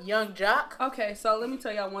album. Young Jock. Okay, so let me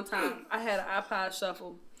tell y'all one time. I had an iPod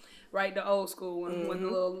Shuffle, right, the old school one, with the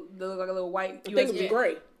looked like a little white USB. I think it was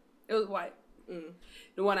gray. It was white.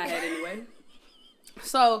 The one I had anyway.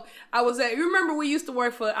 So I was at, you remember I used to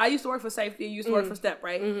work for safety, you used to work for STEP,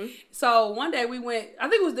 right? Mm-hmm. So one day we went, I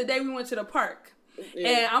think it was the day we went to the park. Yeah.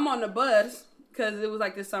 And I'm on the bus, because it was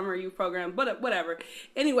like this summer youth program, but whatever.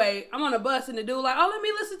 Anyway, I'm on the bus and the dude like, oh, let me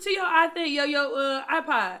listen to your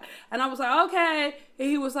iPod. And I was like, okay. And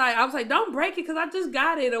he was like, I was like, don't break it because I just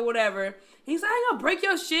got it or whatever. And he's like, I ain't gonna break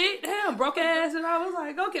your shit. Damn, broke ass. And I was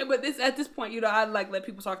like, okay. But at this point, I like let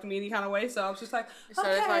people talk to me any kind of way. So I was just like, okay. So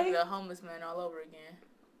it's like the homeless man all over again.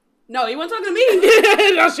 No, he wasn't talking to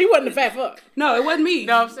me. No, she wasn't a fat fuck. No, it wasn't me.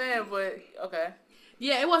 No, I'm saying, but okay.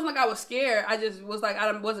 Yeah, it wasn't like I was scared. I just was like,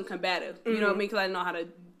 I wasn't combative. You know what I mean? Because I didn't know how to,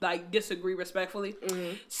 like, disagree respectfully.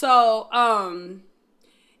 Mm-hmm. So,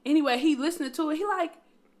 anyway, he listening to it. He like,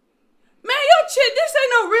 man, yo, shit, this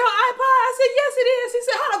ain't no real iPod. I said, yes, it is. He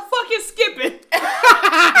said, how the fuck is skipping?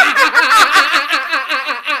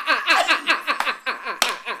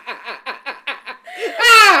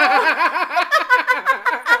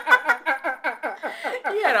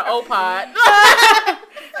 You had an O-Pod.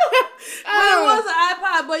 But it was an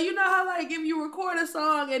iPod, but you know how like if you record a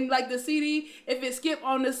song and like the CD, if it skip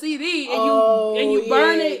on the CD and you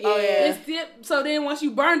burn it, it skip. So then once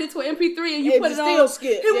you burned it to an MP3 and you put it on,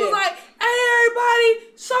 skip, he was like, "Hey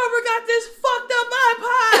everybody, Server got this fucked up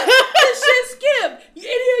iPod. This shit skipped. Any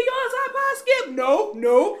of yours iPod skip? No.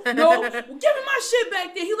 Well, give me my shit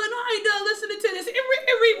back then." He like, "No, I ain't done listening to this remix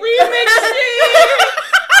shit."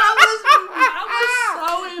 I was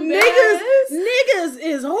so embarrassed. Niggas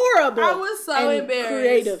is horrible. I was so embarrassed.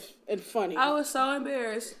 Creative and funny. I was so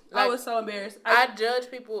embarrassed. Like, I was so embarrassed. I judge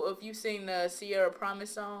people if you sing the Sierra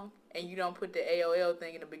Promise song and you don't put the AOL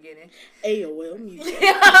thing in the beginning. AOL music.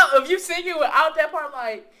 If you sing it without that part, I'm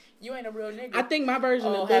like, you ain't a real nigga. I think my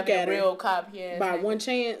version of Look having At a Her real copy by One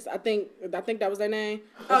Chance. I think that was their name.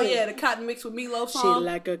 Yeah, the Cotton Mixed with Meatloaf song. She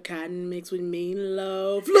like a cotton mixed with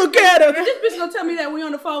meatloaf. Look at her. This bitch gonna tell me that we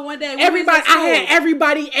on the phone one day. I had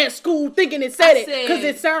everybody at school thinking it said it because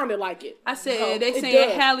it sounded like it. I said they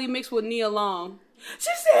saying Hallie mixed with Nia Long.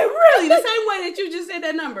 She said really the same way that you just said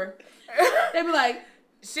that number. They be like.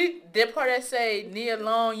 That part that say Nia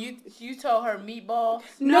Long, you told her meatballs?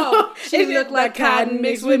 No, she looked like cotton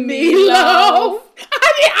mixed with meatloaf.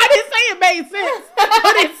 I didn't say it made sense,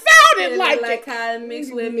 but it sounded like cotton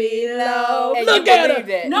mixed with meatloaf. And Look you at her.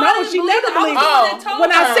 That. No, she never believed it.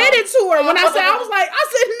 When I said it to her, I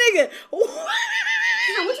said, nigga, what?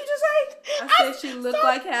 What you just say? I said she looked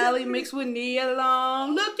like Halle mixed with Nia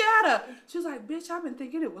Long. Look at her. She was like, bitch, I've been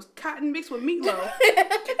thinking it was cotton mixed with meatloaf. And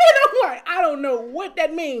I'm like, I don't know what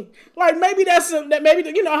that means. Like, maybe that's maybe,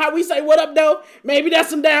 you know how we say what up, though? Maybe that's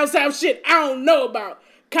some down south shit I don't know about.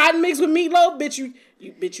 Cotton mixed with meatloaf? Bitch, you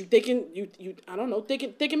thinking, I don't know, thick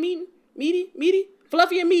and meaty?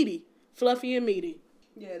 Fluffy and meaty.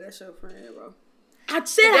 Yeah, that's your friend, bro. I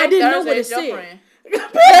said I didn't know what it said. Friend.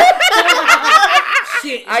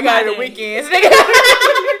 Shit, I got it the weekends. Nigga.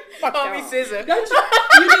 Call me scissor.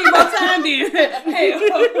 You need more time then.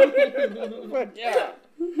 Hell. Yeah.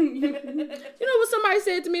 You know what somebody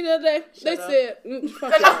said to me the other day? They up. said,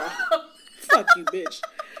 fuck y'all. Fuck you, bitch.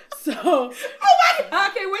 So,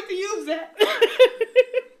 I can't wait to use that.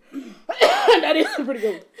 that is pretty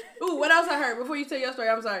good. Ooh, what else I heard? Before you tell your story,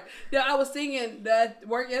 I'm sorry. Yeah, I was singing at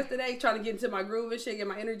work yesterday, trying to get into my groove and shit, get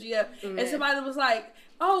my energy up. And somebody was like,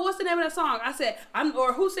 oh, what's the name of that song? I said,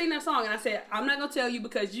 or who sang that song? And I said, I'm not going to tell you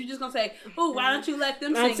because you're just going to say, ooh, why don't you let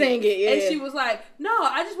them sing it? Yeah. And she was like, no,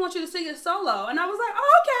 I just want you to sing it solo. And I was like,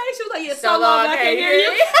 oh, okay. She was like, yeah, solo, I can't hear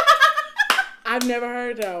you. I've never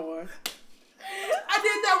heard that one. I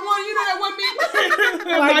did that one, you know that one me?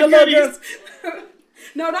 Like the little girl.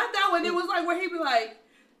 No, not that one. It was like where he be like,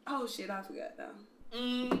 oh shit, I forgot now.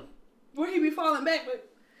 Where he be falling back, but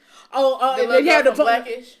They had the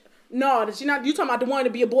Blackish. No, she not. You talking about the one to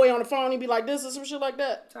be a boy on the phone? He be like this or some shit like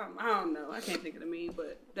that. I don't know. I can't think of the meme,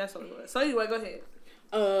 but that's what it was. So anyway, go ahead.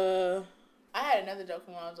 I had another joke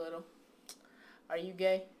from when I was little. Are you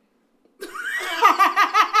gay?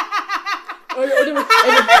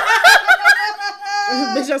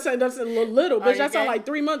 Bitch, that's a little. Bitch, that sound gay? like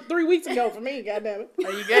 3 weeks ago for me. Goddamn it.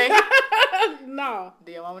 Are you gay? No.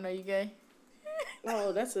 Do your mama know you gay?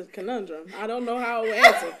 Oh, that's a conundrum. I don't know how I would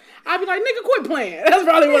answer. I'd be like, nigga, quit playing. That's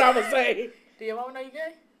probably what I would say. Do your mama know you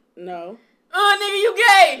gay? No. Nigga, you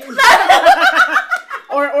gay.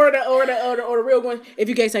 or the real one. If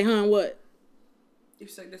you gay, say, huh, what? You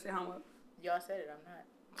say this at home. Y'all said it. I'm not.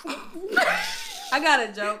 I got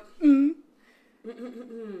a joke.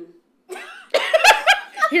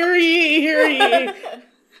 Hear ye.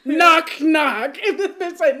 Knock, knock. If this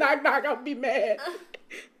bitch say knock, knock, I'll be mad.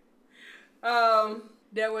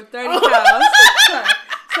 There were 30 cows.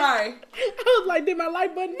 Sorry. I was like, did my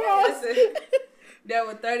light button pause? Listen. There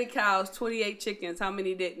were 30 cows, 28 chickens. How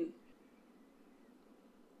many didn't?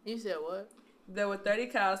 You said what? There were 30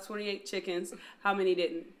 cows, 28 chickens. How many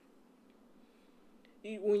didn't?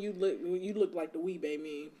 When you look like the wee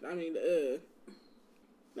baby. I mean,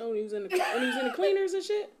 no, when he was in the cleaners and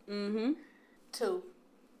shit. 2.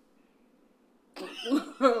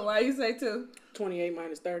 Why you say 2? 28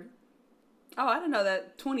 minus 30. Oh, I didn't know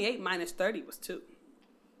that 28 minus 30 was 2.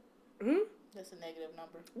 That's a negative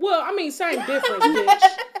number. Well, I mean, same difference, bitch.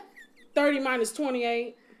 30 minus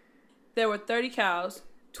 28. There were 30 cows,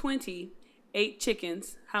 28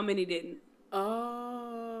 chickens. How many didn't?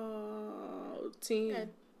 Oh, 10. Yeah.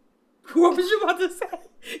 What was you about to say?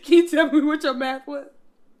 Can you tell me what your math was?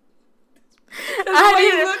 The way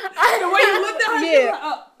you looked at her, Yeah. you were like,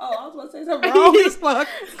 I was about to say something wrong as fuck.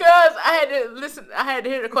 Because I had to listen. I had to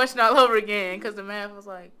hear the question all over again because the math was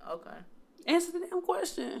like, okay. Answer the damn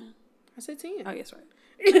question. I said 10. Oh, yes, right.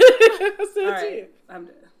 I said All 10. right, I'm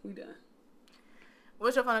done. We done.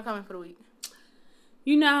 What's your final comment for the week?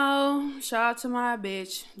 You know, shout out to my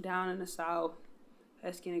bitch down in the South.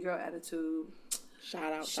 That skinny girl attitude.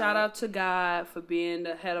 Shout out to God for being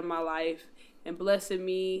the head of my life and blessing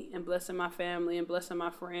me and blessing my family and blessing my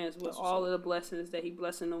friends with all of the blessings that he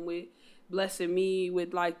blessing them with. Blessing me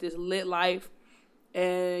with like this lit life.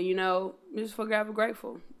 And, you know, just forever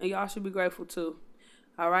grateful. And y'all should be grateful too.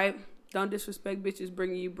 All right? Don't disrespect bitches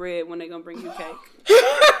bringing you bread when they gonna bring you cake.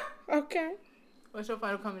 Okay. What's your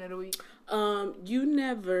final comment of the week? You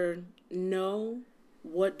never know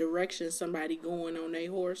what direction somebody going on their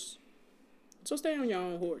horse. So stay on your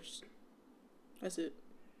own horse. That's it.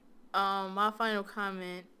 My final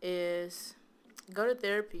comment is go to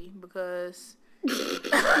therapy because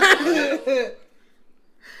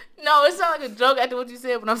no, it sounds like a joke after what you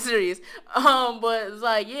said, but I'm serious. But it's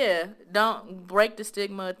like, yeah, don't break the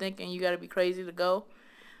stigma of thinking you gotta be crazy to go.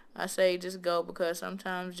 I say just go because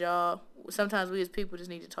sometimes we as people just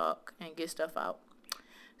need to talk and get stuff out.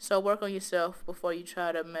 So work on yourself before you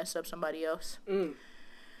try to mess up somebody else.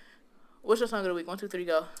 What's your song of the week? 1, 2, 3,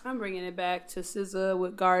 go. I'm bringing it back to SZA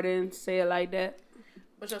with Garden. Say it like that.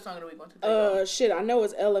 What's your song of the week? 1, 2, 3, go. Shit, I know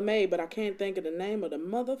it's LMA, but I can't think of the name of the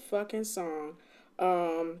motherfucking song.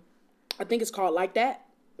 I think it's called Like That.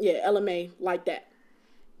 Yeah, LMA, Like That.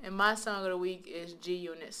 And my song of the week is G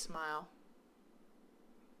Unit, Smile.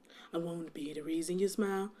 I want to be the reason you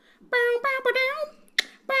smile. Bow, bow, ba, down.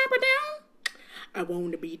 Bow, ba, down. I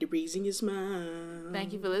want to be the reason you smile.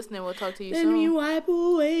 Thank you for listening. We'll talk to you Let soon. me wipe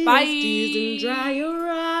away Bye. your tears and dry your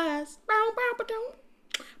eyes. Bow, bow, ba-dum.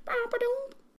 Bow, ba-dum.